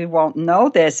aware and you won't know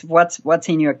this, what's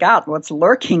in your gut, what's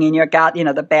lurking in your gut,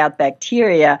 the bad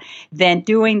bacteria, then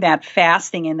doing that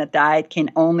fasting in the diet can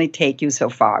only take you so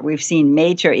far. We've seen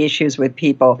major issues with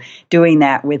people doing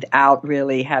that without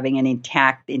really having an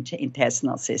intact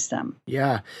intestinal system.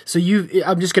 Yeah. So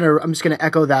I'm just gonna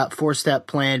echo that 4-step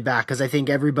plan back, because I think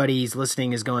everybody's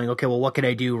listening is going, okay, well, what can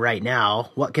I do right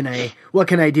now? What can I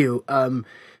do?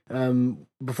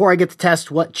 Before I get to test,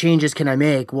 what changes can I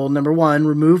make? Well, number one,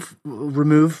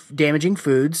 remove damaging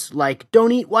foods, like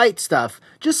don't eat white stuff.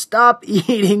 Just stop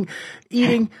eating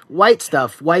white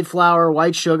stuff, white flour,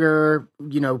 white sugar,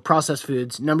 processed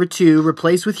foods. Number two,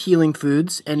 replace with healing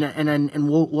foods, and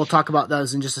we'll talk about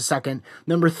those in just a second.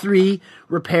 Number three,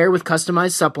 repair with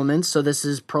customized supplements. So this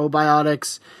is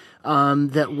probiotics,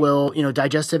 that will,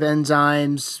 digestive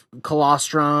enzymes,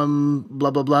 colostrum, blah,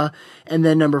 blah, blah. And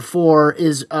then number four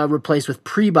is replaced with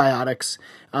prebiotics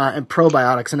and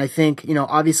probiotics. And I think,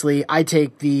 obviously I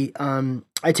take the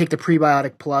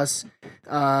Prebiotic Plus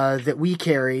that we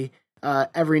carry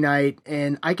every night,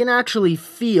 and I can actually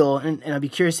feel, and I'd be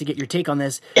curious to get your take on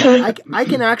this, I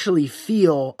can actually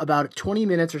feel about 20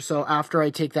 minutes or so after I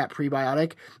take that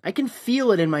prebiotic, I can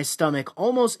feel it in my stomach.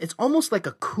 It's almost like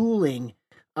a cooling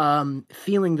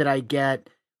feeling that I get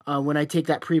when I take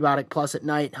that Prebiotic Plus at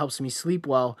night. Helps me sleep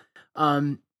well.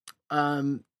 So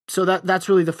that's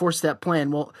really the 4-step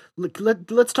plan. Well,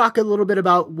 let's talk a little bit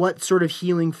about what sort of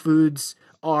healing foods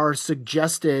are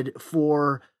suggested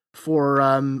for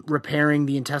repairing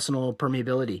the intestinal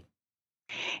permeability.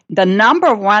 The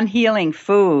number one healing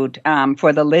food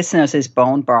for the listeners is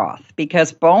bone broth,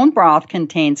 because bone broth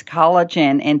contains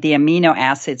collagen and the amino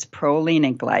acids proline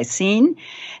and glycine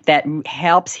that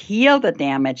helps heal the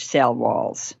damaged cell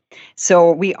walls.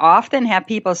 So we often have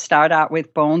people start out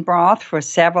with bone broth for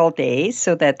several days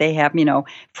so that they have,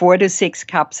 4 to 6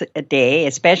 cups a day,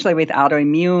 especially with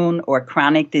autoimmune or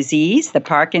chronic disease, the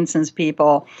Parkinson's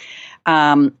people.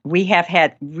 We have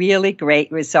had really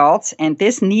great results, and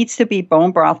this needs to be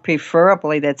bone broth,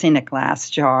 preferably that's in a glass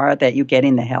jar that you get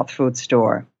in the health food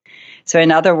store. So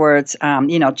in other words,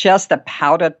 just the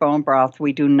powdered bone broth,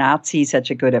 we do not see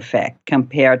such a good effect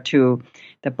compared to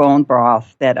the bone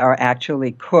broth that are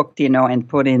actually cooked, and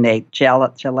put in a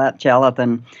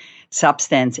gelatin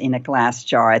substance in a glass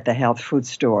jar at the health food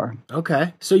store.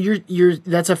 Okay, so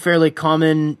that's a fairly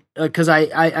common, because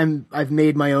I've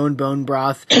made my own bone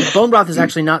broth. Bone broth is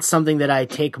actually not something that I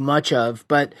take much of,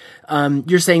 but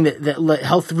you're saying that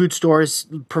health food stores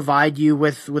provide you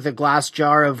with a glass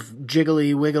jar of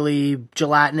jiggly wiggly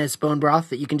gelatinous bone broth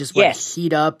that you can just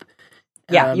heat up.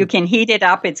 Yeah, you can heat it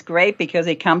up. It's great because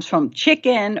it comes from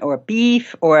chicken or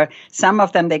beef, or some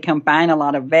of them, they combine a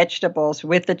lot of vegetables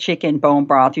with the chicken bone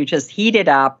broth. You just heat it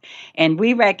up. And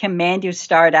we recommend you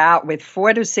start out with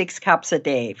 4 to 6 cups a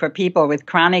day for people with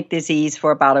chronic disease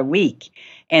for about a week.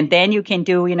 And then you can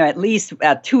do, at least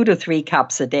 2 to 3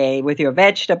 cups a day with your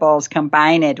vegetables.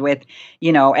 Combine it with,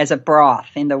 as a broth.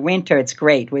 In the winter, it's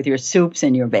great with your soups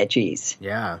and your veggies.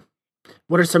 Yeah.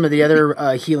 What are some of the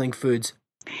other healing foods?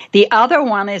 The other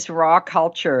one is raw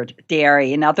cultured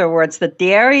dairy. In other words, the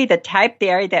type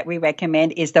dairy that we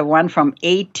recommend is the one from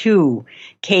A2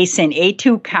 casein,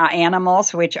 A2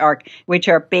 animals, which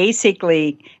are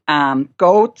basically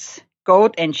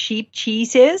goat and sheep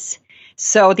cheeses.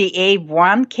 So the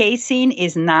A1 casein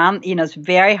is it's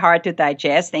very hard to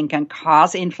digest and can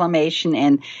cause inflammation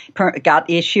and gut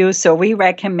issues. So we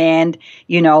recommend,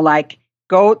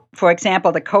 goat, for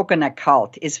example, the coconut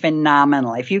cult is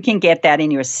phenomenal. If you can get that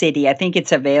in your city, I think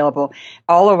it's available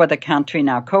all over the country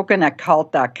now.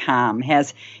 CoconutCult.com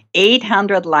has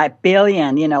 800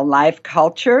 billion, live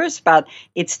cultures, but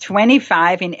it's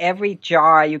 25 in every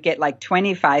jar. You get like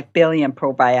 25 billion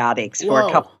probiotics for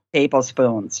a couple of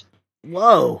tablespoons.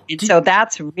 Whoa. So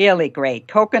that's really great.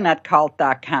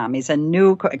 CoconutCult.com is a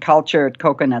new cultured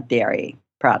coconut dairy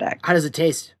product. How does it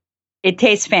taste? It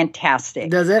tastes fantastic.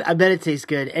 Does it? I bet it tastes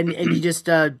good. And you just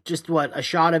what, a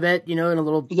shot of it, in a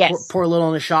little, pour a little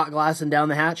in a shot glass and down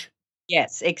the hatch?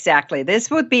 Yes, exactly. This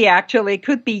could be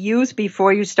used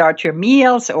before you start your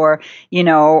meals, or,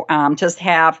 just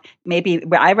have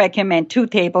I recommend 2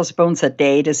 tablespoons a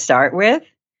day to start with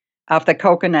of the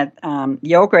coconut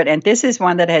yogurt. And this is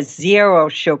one that has 0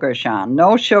 sugar, Sean.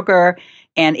 No sugar,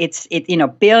 and it's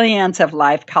billions of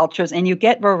live cultures, and you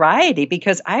get variety,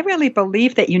 because I really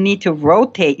believe that you need to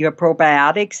rotate your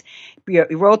probiotics,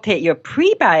 rotate your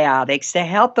prebiotics to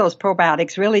help those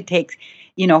probiotics really take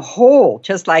hold,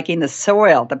 just like in the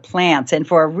soil, the plants. And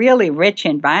for a really rich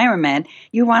environment,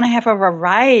 you want to have a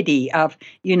variety of,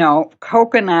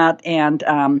 coconut and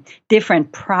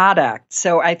different products.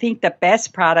 So I think the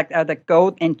best product are the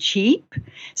goat and sheep.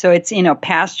 So it's,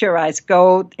 pasteurized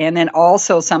goat, and then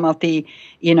also some of the,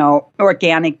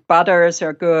 organic butters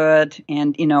are good,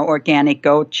 and, organic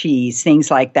goat cheese, things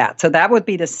like that. So that would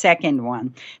be the second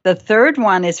one. The third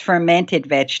one is fermented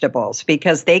vegetables,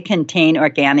 because they contain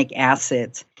organic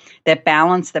acids that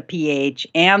balance the pH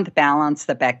and balance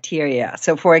the bacteria.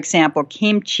 So, for example,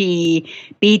 kimchi,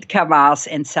 beet kvass,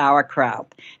 and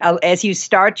sauerkraut. As you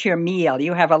start your meal,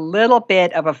 you have a little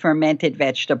bit of a fermented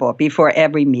vegetable before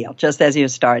every meal, just as you're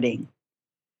starting.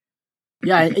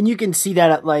 Yeah, and you can see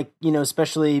that at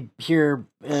especially here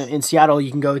in Seattle,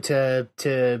 you can go to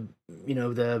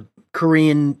the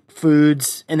Korean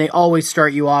foods, and they always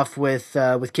start you off with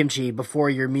kimchi before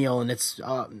your meal, and it's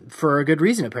for a good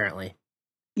reason, apparently.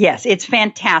 Yes, it's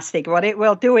fantastic. What it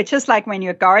will do, it's just like when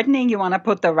you're gardening, you want to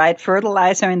put the right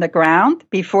fertilizer in the ground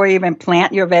before you even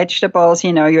plant your vegetables.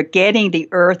 You're getting the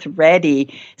earth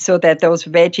ready so that those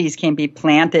veggies can be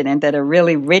planted and that a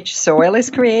really rich soil is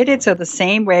created. So the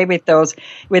same way with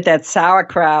that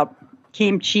sauerkraut,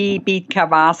 kimchi, beet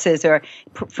kvasses, or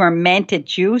fermented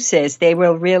juices, they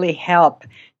will really help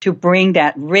to bring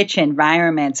that rich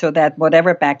environment so that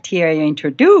whatever bacteria you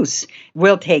introduce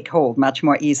will take hold much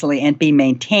more easily and be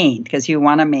maintained, because you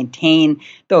want to maintain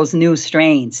those new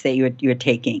strains that you're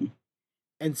taking.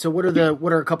 And so what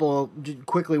are a couple,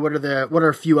 quickly, what are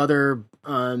a few other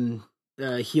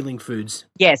healing foods?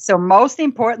 Yes. So most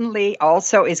importantly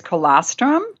also is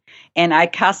colostrum. And I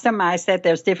customize that.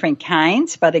 There's different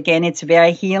kinds, but again, it's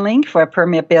very healing for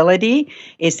permeability,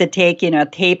 is to take, a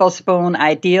tablespoon,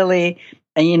 ideally,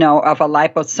 of a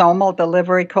liposomal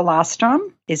delivery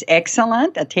colostrum is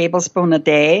excellent, a tablespoon a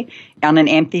day on an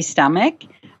empty stomach.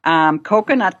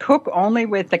 Coconut, cook only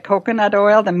with the coconut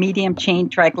oil, the medium chain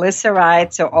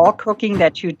triglycerides. So all cooking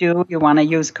that you do, you want to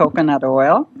use coconut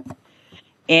oil.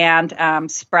 And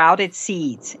sprouted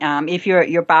seeds. If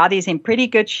your body's in pretty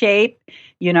good shape,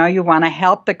 you want to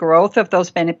help the growth of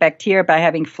those bacteria by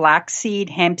having flaxseed,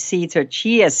 hemp seeds, or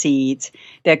chia seeds.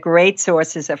 They're great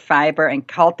sources of fiber and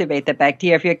cultivate the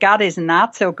bacteria. If your gut is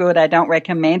not so good, I don't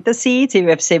recommend the seeds. If you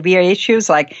have severe issues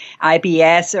like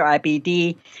IBS or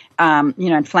IBD,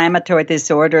 inflammatory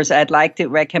disorders, I'd like to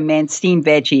recommend steamed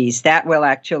veggies. That will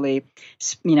actually,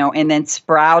 and then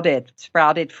sprouted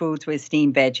foods with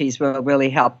steamed veggies will really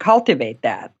help cultivate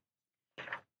that.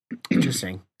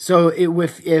 Interesting. So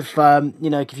if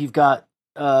you've got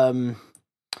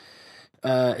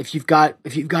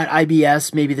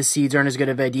IBS, maybe the seeds aren't as good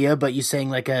of an idea, but you're saying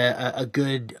like a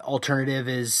good alternative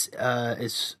is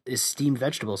steamed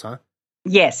vegetables, huh?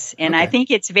 Yes, and okay. I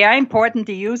think it's very important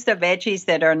to use the veggies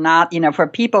that are not, for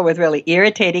people with really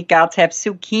irritated guts, have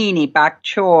zucchini, bok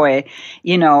choy,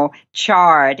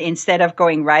 chard, instead of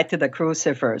going right to the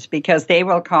crucifers, because they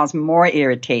will cause more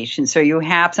irritation. So you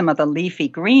have some of the leafy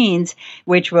greens,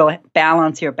 which will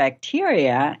balance your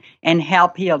bacteria and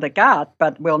help heal the gut,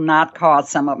 but will not cause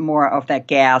some more of that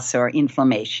gas or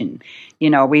inflammation.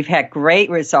 We've had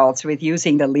great results with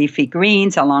using the leafy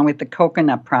greens along with the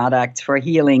coconut products for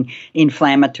healing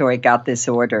inflammatory gut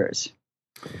disorders.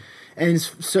 And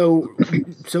so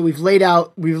we've laid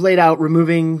out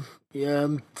removing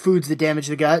foods that damage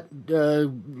the gut,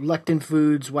 lectin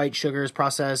foods, white sugars,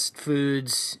 processed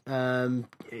foods,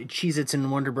 Cheez-Its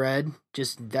and Wonder Bread.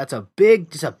 That's a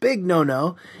big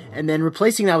no-no. And then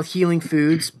replacing that with healing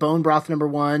foods, bone broth number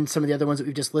 1, some of the other ones that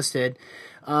we've just listed.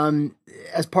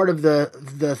 As part of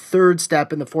the third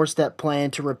step in the 4-step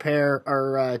plan to repair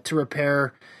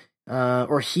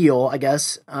or heal, I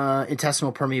guess,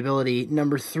 intestinal permeability.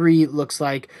 Number 3 looks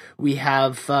like we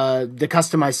have the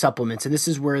customized supplements, and this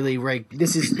is really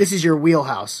this is your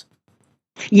wheelhouse.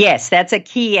 Yes, that's a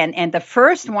key. And the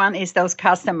first one is those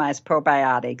customized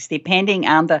probiotics, depending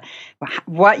on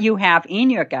what you have in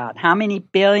your gut, how many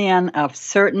billion of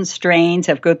certain strains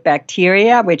of good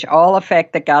bacteria, which all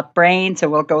affect the gut brain. So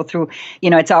we'll go through,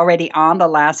 it's already on the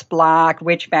last block,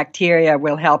 which bacteria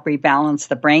will help rebalance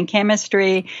the brain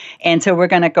chemistry. And so we're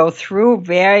going to go through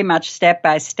very much step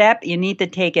by step. You need to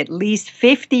take at least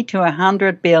 50 to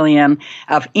 100 billion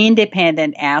of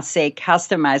independent assay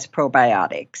customized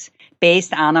probiotics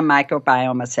based on a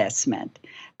microbiome assessment.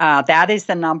 That is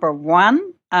the number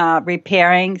 1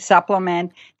 repairing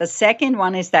supplement. The second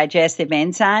one is digestive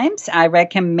enzymes. I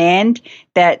recommend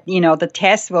that, the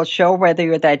test will show whether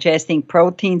you're digesting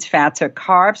proteins, fats, or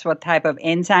carbs, what type of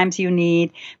enzymes you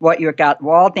need, what your gut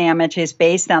wall damage is.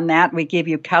 Based on that, we give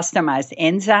you customized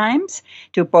enzymes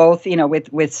to both,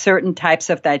 with certain types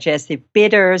of digestive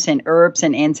bitters and herbs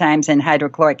and enzymes, and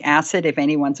hydrochloric acid, if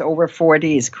anyone's over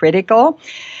 40, is critical.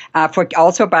 For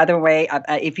also, by the way,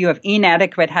 if you have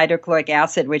inadequate hydrochloric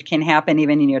acid, which can happen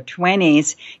even in your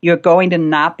 20s, you're going to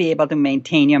not be able to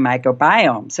maintain your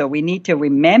microbiome. So we need to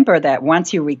remember that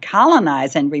once you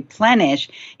recolonize and replenish,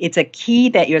 it's a key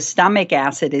that your stomach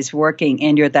acid is working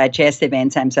and your digestive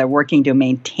enzymes are working to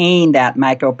maintain that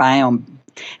microbiome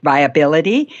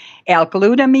viability.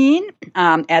 L-glutamine,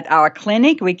 at our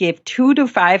clinic, we give 2 to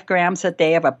 5 grams a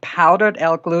day of a powdered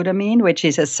L-glutamine, which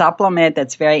is a supplement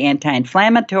that's very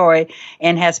anti-inflammatory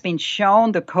and has been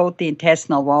shown to coat the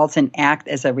intestinal walls and act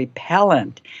as a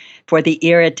repellent for the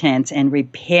irritants and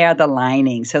repair the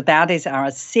lining. So that is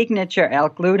our signature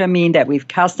L-glutamine that we've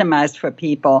customized for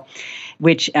people,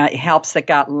 which helps the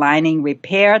gut lining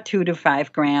repair, 2 to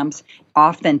 5 grams,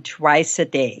 often twice a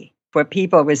day. For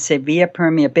people with severe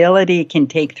permeability, it can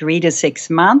take 3 to 6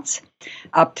 months,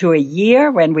 up to a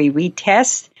year. When we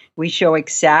retest, we show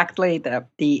exactly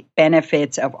the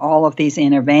benefits of all of these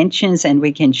interventions, and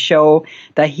we can show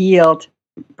the healed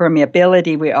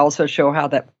permeability. We also show how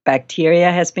the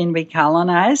bacteria has been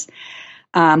recolonized.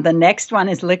 The next one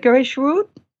is licorice root.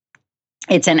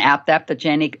 It's an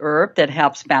adaptogenic herb that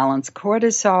helps balance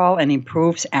cortisol and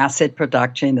improves acid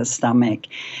production in the stomach.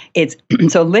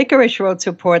 So licorice root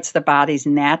supports the body's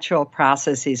natural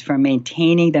processes for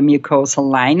maintaining the mucosal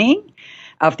lining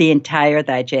of the entire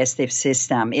digestive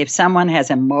system. If someone has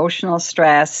emotional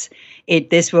stress,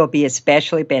 this will be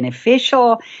especially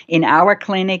beneficial. In our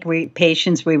clinic, we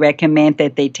recommend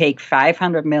that they take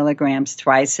 500 milligrams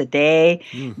twice a day.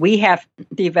 We have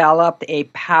developed a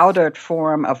powdered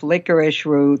form of licorice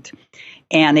root,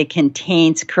 and it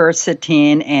contains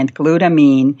quercetin and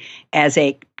glutamine as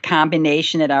a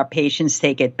combination that our patients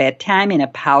take at bedtime in a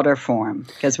powder form,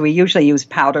 because we usually use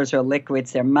powders or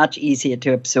liquids. They're much easier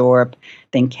to absorb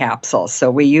than capsules.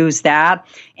 So we use that.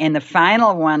 And the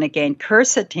final one, again,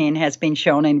 quercetin has been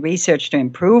shown in research to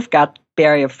improve gut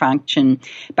barrier function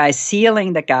by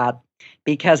sealing the gut,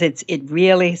 because it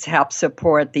really helps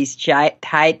support these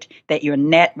tight, that your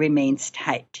net remains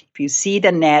tight. If you see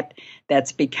the net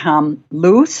that's become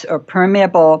loose or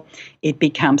permeable, it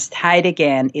becomes tight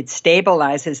again. It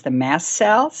stabilizes the mast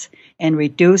cells and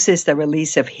reduces the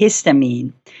release of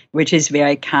histamine, which is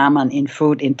very common in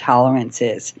food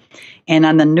intolerances. And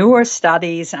on the newer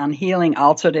studies on healing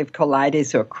ulcerative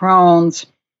colitis or Crohn's,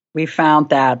 we found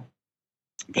that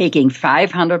taking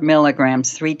 500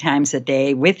 milligrams 3 times a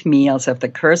day with meals of the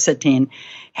quercetin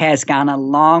has gone a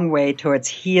long way towards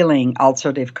healing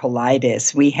ulcerative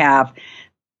colitis. We have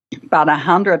about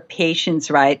 100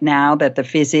 patients right now that the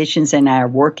physicians and I are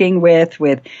working with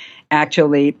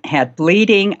actually had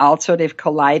bleeding ulcerative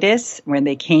colitis. When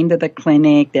they came to the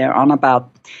clinic, they're on about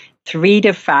 3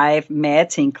 to 5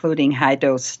 meds, including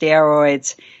high-dose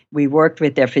steroids. We worked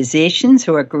with their physicians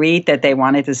who agreed that they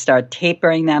wanted to start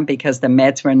tapering them because the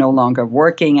meds were no longer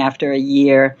working after a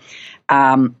year.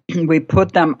 We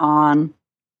put them on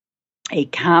a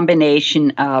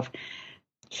combination of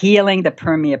healing the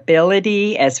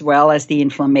permeability as well as the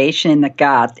inflammation in the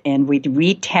gut. And we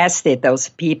retested those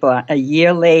people a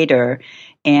year later,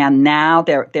 and now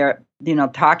they're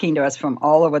talking to us from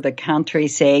all over the country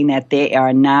saying that they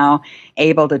are now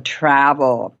able to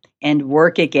travel and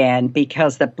work again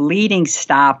because the bleeding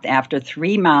stopped after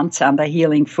 3 months on the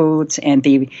healing foods and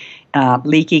the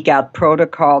leaky gut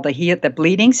protocol. The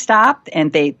bleeding stopped,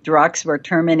 and the drugs were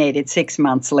terminated 6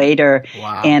 months later.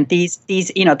 Wow. And these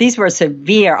were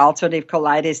severe ulcerative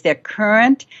colitis. Their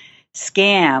current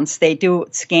scans, they do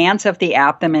scans of the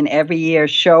abdomen every year,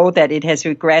 show that it has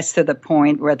regressed to the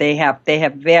point where they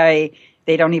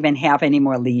don't even have any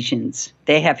more lesions.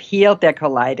 They have healed their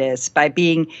colitis by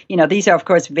being, these are of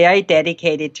course very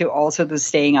dedicated to also to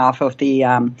staying off of the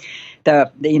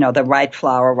right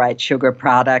flour, right sugar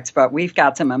products. But we've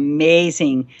got some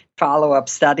amazing follow-up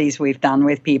studies we've done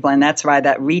with people. And that's why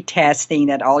that retesting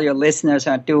that all your listeners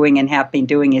are doing and have been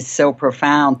doing is so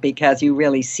profound, because you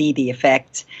really see the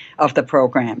effects of the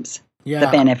programs. Yeah. The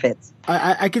benefits.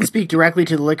 I can speak directly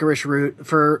to the licorice root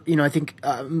for, I think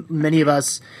many of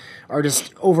us are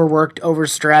just overworked,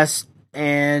 overstressed,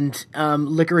 and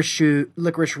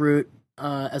licorice root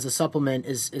as a supplement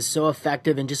is so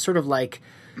effective and just sort of like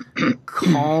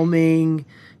calming,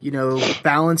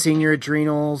 balancing your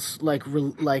adrenals. Like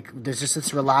there's just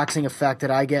this relaxing effect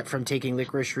that I get from taking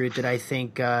licorice root that I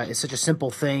think is such a simple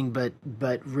thing, but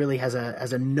really has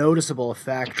a noticeable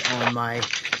effect on my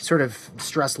sort of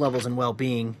stress levels and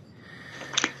well-being.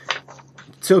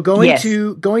 So going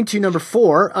to number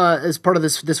 4 as part of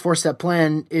this 4-step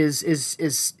plan is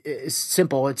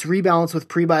simple. It's rebalance with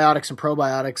prebiotics and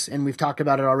probiotics, and we've talked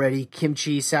about it already.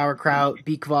 Kimchi, sauerkraut,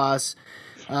 beet kvass.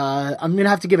 I'm gonna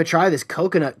have to give a try this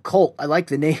coconut cult. I like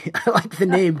the name. I like the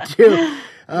name too.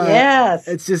 Yes,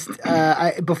 it's just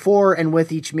before and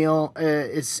with each meal.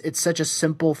 It's such a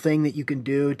simple thing that you can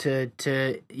do to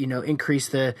increase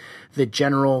the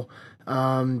general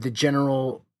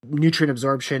nutrient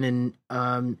absorption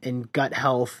and gut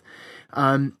health.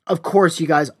 Of course, you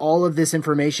guys, all of this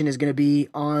information is going to be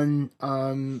on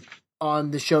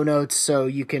the show notes, so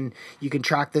you can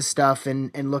track this stuff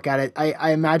and look at it.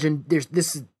 I imagine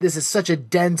this is such a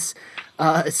dense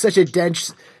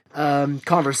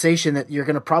conversation that you're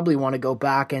going to probably want to go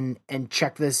back and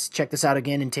check this out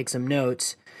again and take some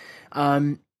notes.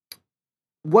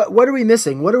 What are we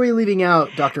missing? What are we leaving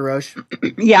out, Dr. Roche?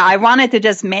 Yeah, I wanted to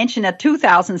just mention a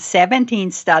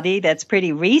 2017 study that's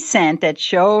pretty recent that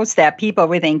shows that people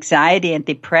with anxiety and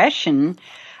depression,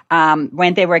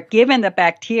 when they were given the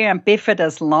bacterium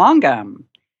Bifidus longum,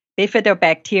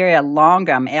 Bifidobacteria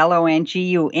longum,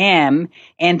 LONGUM,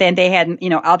 and then they had,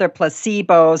 other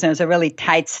placebos, and it was a really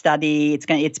tight study.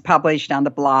 It's published on the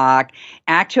blog.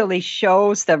 Actually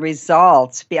shows the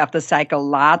results of the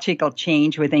psychological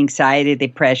change with anxiety,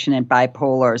 depression, and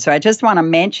bipolar. So I just want to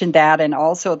mention that, and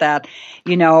also that,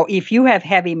 if you have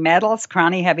heavy metals,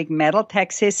 chronic heavy metal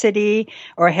toxicity,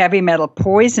 or heavy metal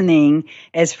poisoning,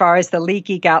 as far as the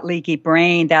leaky gut, leaky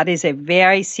brain, that is a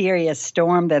very serious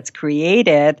storm that's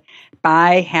created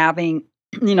by having,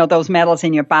 those metals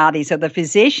in your body. So the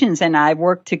physicians and I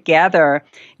work together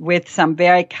with some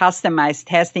very customized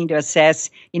testing to assess,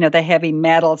 the heavy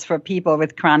metals for people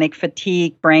with chronic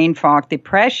fatigue, brain fog,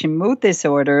 depression, mood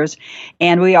disorders.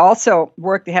 And we also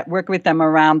work with them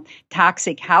around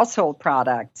toxic household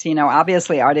products.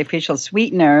 Obviously artificial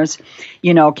sweeteners,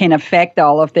 can affect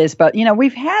all of this. But,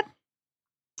 we've had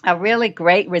a really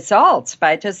great results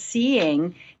by just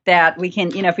seeing that we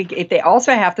can, if they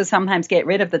also have to sometimes get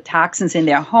rid of the toxins in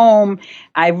their home.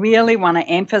 I really want to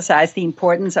emphasize the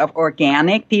importance of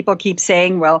organic. People keep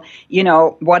saying, well,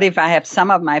 what if I have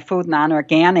some of my food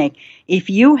non-organic?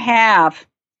 If you have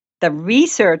the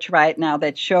research right now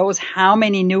that shows how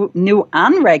many new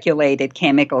unregulated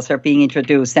chemicals are being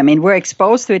introduced. I mean, we're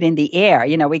exposed to it in the air.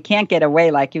 We can't get away,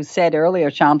 like you said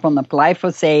earlier, Sean, from the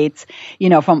glyphosates,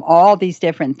 from all these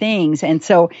different things. And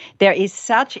so there is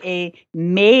such a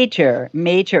major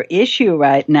issue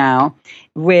right now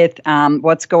with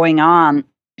what's going on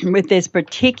with this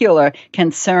particular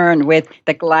concern with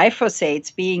the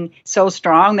glyphosates being so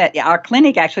strong that our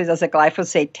clinic actually does a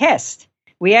glyphosate test.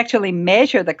 We actually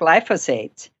measure the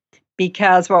glyphosates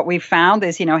because what we found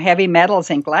is, heavy metals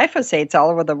and glyphosates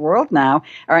all over the world now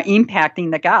are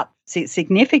impacting the gut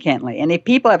significantly. And if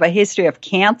people have a history of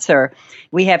cancer,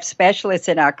 we have specialists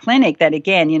at our clinic that,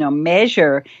 again,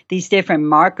 measure these different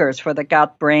markers for the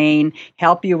gut brain,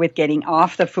 help you with getting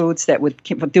off the foods that would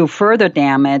do further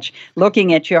damage,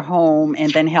 looking at your home,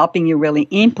 and then helping you really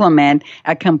implement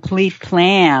a complete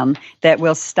plan that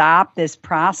will stop this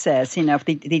process, of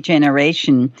the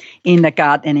degeneration in the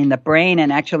gut and in the brain,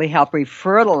 and actually help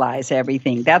refertilize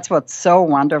everything. That's what's so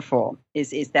wonderful.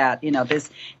 Is that,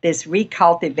 this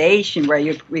recultivation where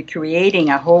you're recreating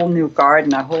a whole new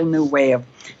garden, a whole new way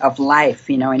of life,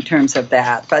 in terms of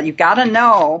that. But you got to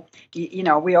know,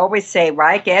 we always say,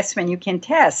 why guess when you can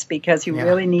test? Because you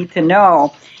really need to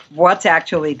know what's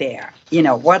actually there.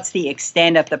 What's the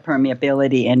extent of the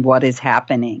permeability and what is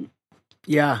happening.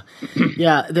 Yeah.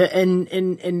 Yeah.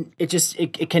 And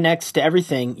it connects to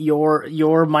everything. Your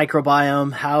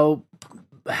microbiome,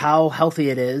 how healthy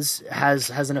it is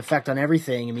has an effect on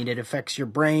everything. I mean, it affects your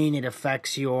brain, it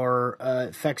affects your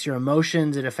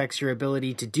emotions, it affects your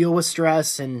ability to deal with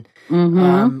stress. And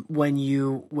when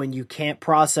you can't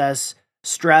process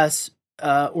stress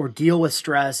or deal with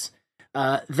stress,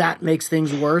 that makes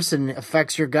things worse and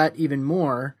affects your gut even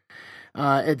more.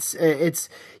 It's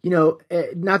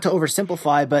not to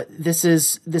oversimplify, but this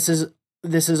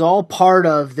is all part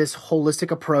of this holistic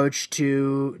approach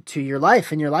to your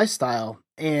life and your lifestyle.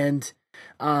 And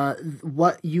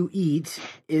what you eat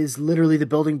is literally the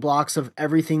building blocks of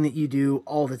everything that you do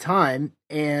all the time.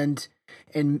 And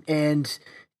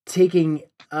taking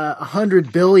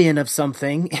 100 billion of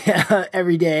something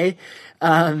every day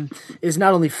is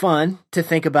not only fun to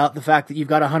think about the fact that you've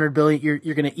got 100 billion,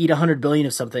 you're going to eat 100 billion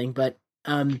of something, but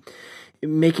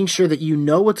Making sure that you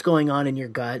know what's going on in your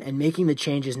gut and making the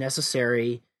changes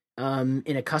necessary in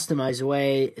a customized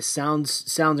way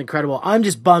sounds incredible. I'm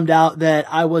just bummed out that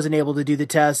I wasn't able to do the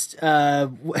test,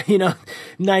 9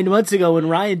 months ago when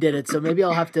Ryan did it. So maybe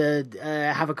I'll have to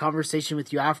have a conversation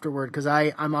with you afterward, because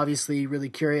I'm obviously really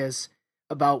curious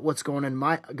about what's going on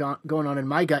in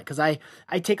my gut, because I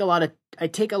take a lot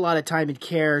of time and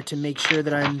care to make sure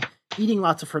that I'm eating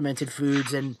lots of fermented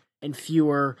foods and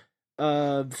fewer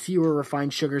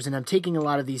refined sugars, and I'm taking a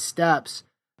lot of these steps.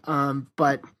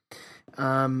 But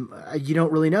you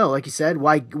don't really know, like you said,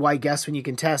 why guess when you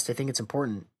can test? I think it's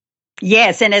important.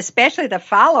 Yes, and especially the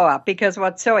follow-up, because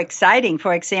what's so exciting,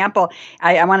 for example,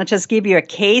 I want to just give you a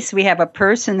case. We have a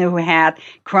person who had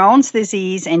Crohn's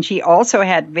disease, and she also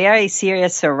had very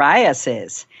serious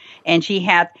psoriasis. And she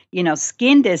had,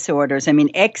 skin disorders. I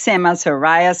mean, eczema,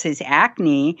 psoriasis,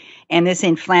 acne, and this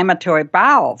inflammatory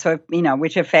bowel, so,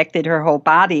 which affected her whole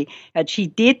body. But she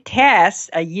did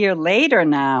test a year later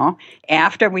now,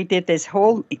 after we did this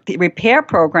whole repair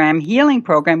program, healing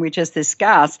program we just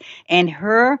discussed, and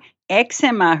her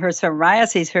eczema, her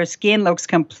psoriasis, her skin looks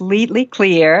completely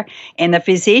clear. And the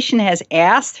physician has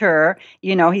asked her,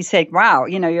 he said, wow,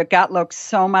 your gut looks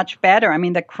so much better. I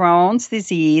mean, the Crohn's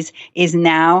disease is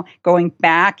now going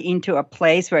back into a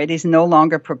place where it is no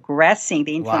longer progressing.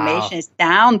 The inflammation is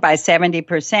down by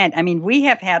 70%. I mean, we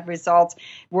have had results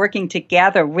working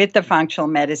together with the functional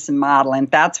medicine model.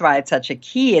 And that's why it's such a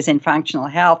key is in functional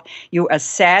health. You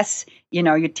assess,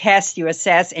 you test, you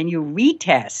assess, and you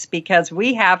retest, because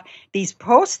we have these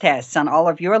post-tests on all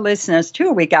of your listeners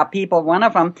too. We got people, one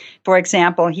of them, for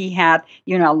example, he had,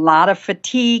 a lot of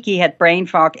fatigue. He had brain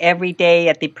fog every day,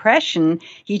 a depression.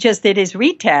 He just did his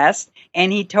retest,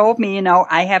 and he told me,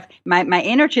 I have, my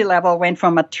energy level went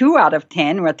from a 2 out of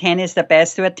 10, where 10 is the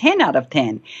best, to a 10 out of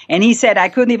 10. And he said, I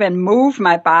couldn't even move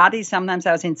my body. Sometimes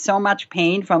I was in so much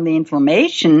pain from the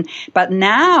inflammation. But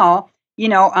now,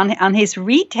 on his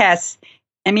retest,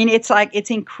 I mean, it's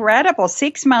incredible.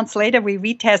 6 months later, we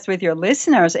retest with your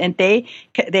listeners, and they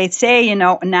say,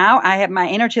 now I have my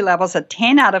energy levels a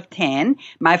 10 out of 10.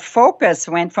 My focus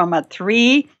went from a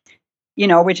 3,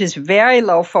 which is very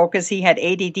low focus. He had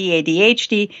ADD,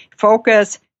 ADHD,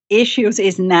 focus issues,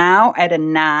 is now at a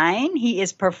 9. He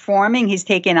is performing. He's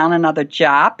taken on another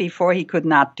job. Before he could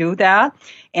not do that.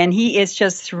 And he is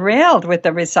just thrilled with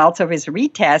the results of his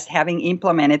retest, having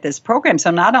implemented this program.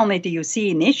 So not only do you see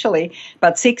initially,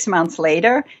 but 6 months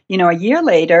later, a year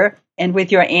later, and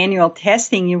with your annual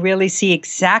testing, you really see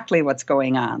exactly what's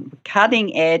going on.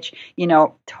 Cutting edge,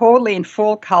 totally in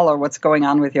full color what's going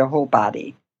on with your whole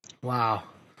body. Wow.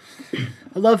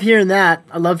 I love hearing that.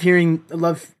 I love hearing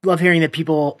that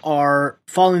people are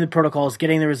following the protocols,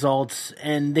 getting the results,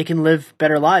 and they can live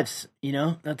better lives.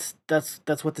 That's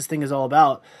what this thing is all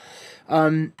about.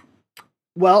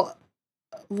 Well,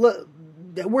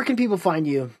 where can people find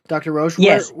you, Dr. Roche?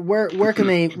 Yes. Where can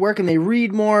they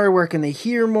read more? Where can they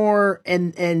hear more?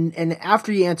 And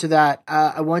after you answer that,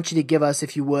 I want you to give us,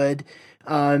 if you would,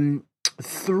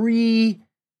 3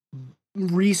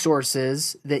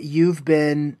 resources that you've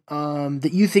been that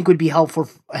you think would be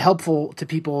helpful to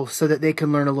people so that they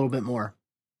can learn a little bit more.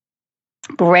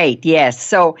 Great. Yes.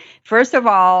 So first of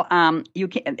all, you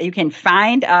can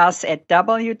find us at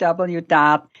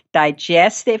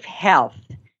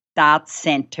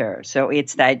www.digestivehealth.center. So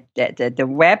it's the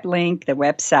web link. The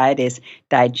website is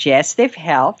Digestive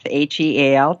Health,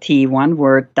 HEALT, one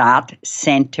word,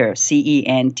 .center,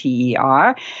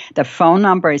 CENTER. The phone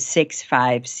number is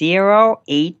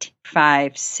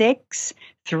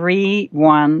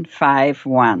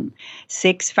 650-856-3151.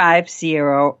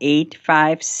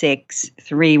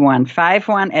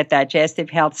 650-856-3151. At Digestive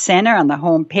Health Center on the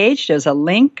home page, there's a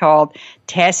link called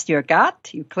Test Your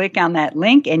Gut. You click on that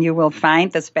link and you will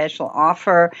find the special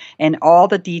offer and all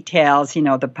the details. The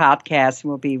podcast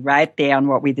will be right there on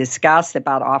what we discussed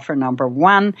about offer number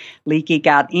 1, leaky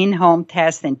gut in-home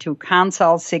test and 2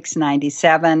 consults,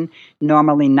 $697,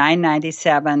 normally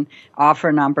 $997.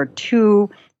 Offer number 2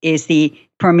 is the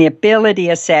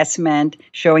permeability assessment,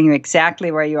 showing you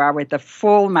exactly where you are with the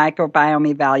full microbiome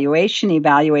evaluation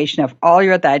of all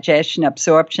your digestion,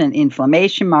 absorption, and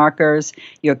inflammation markers,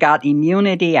 your gut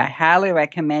immunity. I highly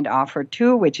recommend offer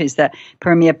 2, which is the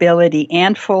permeability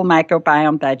and full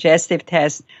microbiome digestive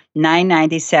test,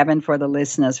 $997 for the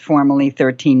listeners, formerly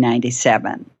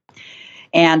 $1397.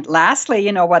 And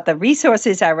lastly, what the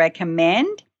resources I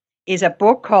recommend is a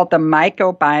book called The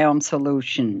Microbiome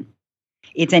Solution.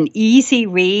 It's an easy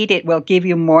read. It will give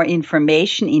you more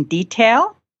information in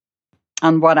detail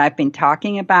on what I've been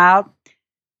talking about.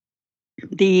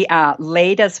 The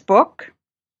latest book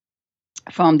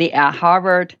from the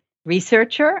Harvard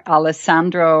researcher,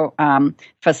 Alessandro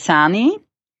Fasani,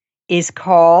 is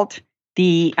called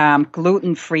the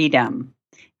Gluten Freedom.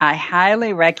 I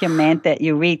highly recommend that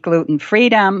you read Gluten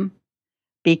Freedom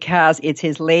because it's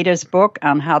his latest book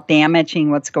on how damaging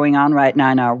what's going on right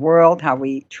now in our world, how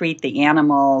we treat the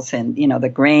animals and, the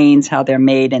grains, how they're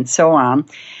made and so on.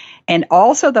 And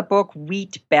also the book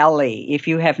Wheat Belly. If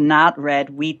you have not read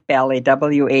Wheat Belly,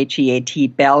 W-H-E-A-T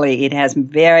Belly, it has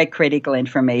very critical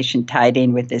information tied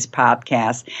in with this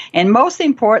podcast. And most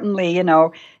importantly,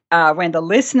 when the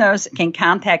listeners can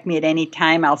contact me at any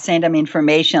time, I'll send them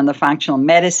information on the functional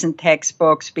medicine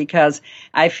textbooks, because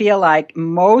I feel like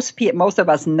most of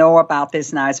us know about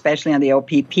this now, especially on the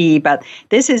OPP, but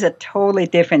this is a totally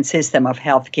different system of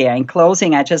healthcare. In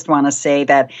closing, I just want to say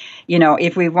that,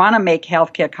 if we want to make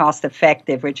healthcare cost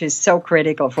effective, which is so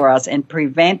critical for us, and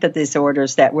prevent the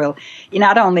disorders that will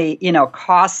not only,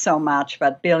 cost so much,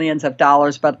 but billions of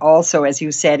dollars, but also, as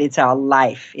you said, it's our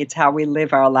life. It's how we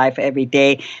live our life every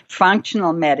day.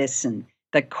 Functional medicine,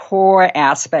 the core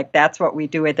aspect, that's what we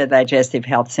do at the Digestive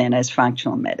Health Center, is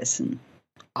functional medicine.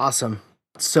 Awesome.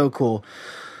 So cool.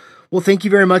 Well, thank you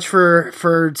very much for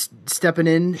stepping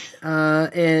in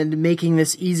and making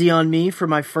this easy on me for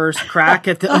my first crack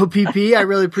at the OPP. I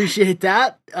really appreciate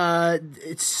that.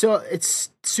 It's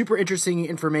super interesting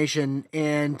information,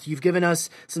 and you've given us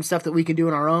some stuff that we can do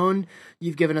on our own.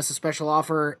 You've given us a special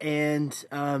offer, and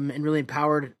really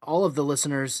empowered all of the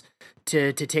listeners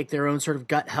to take their own sort of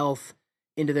gut health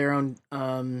into their own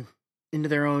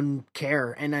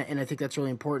care, and I think that's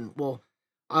really important. Well,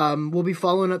 we'll be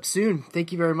following up soon.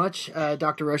 Thank you very much,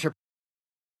 Dr. Roche.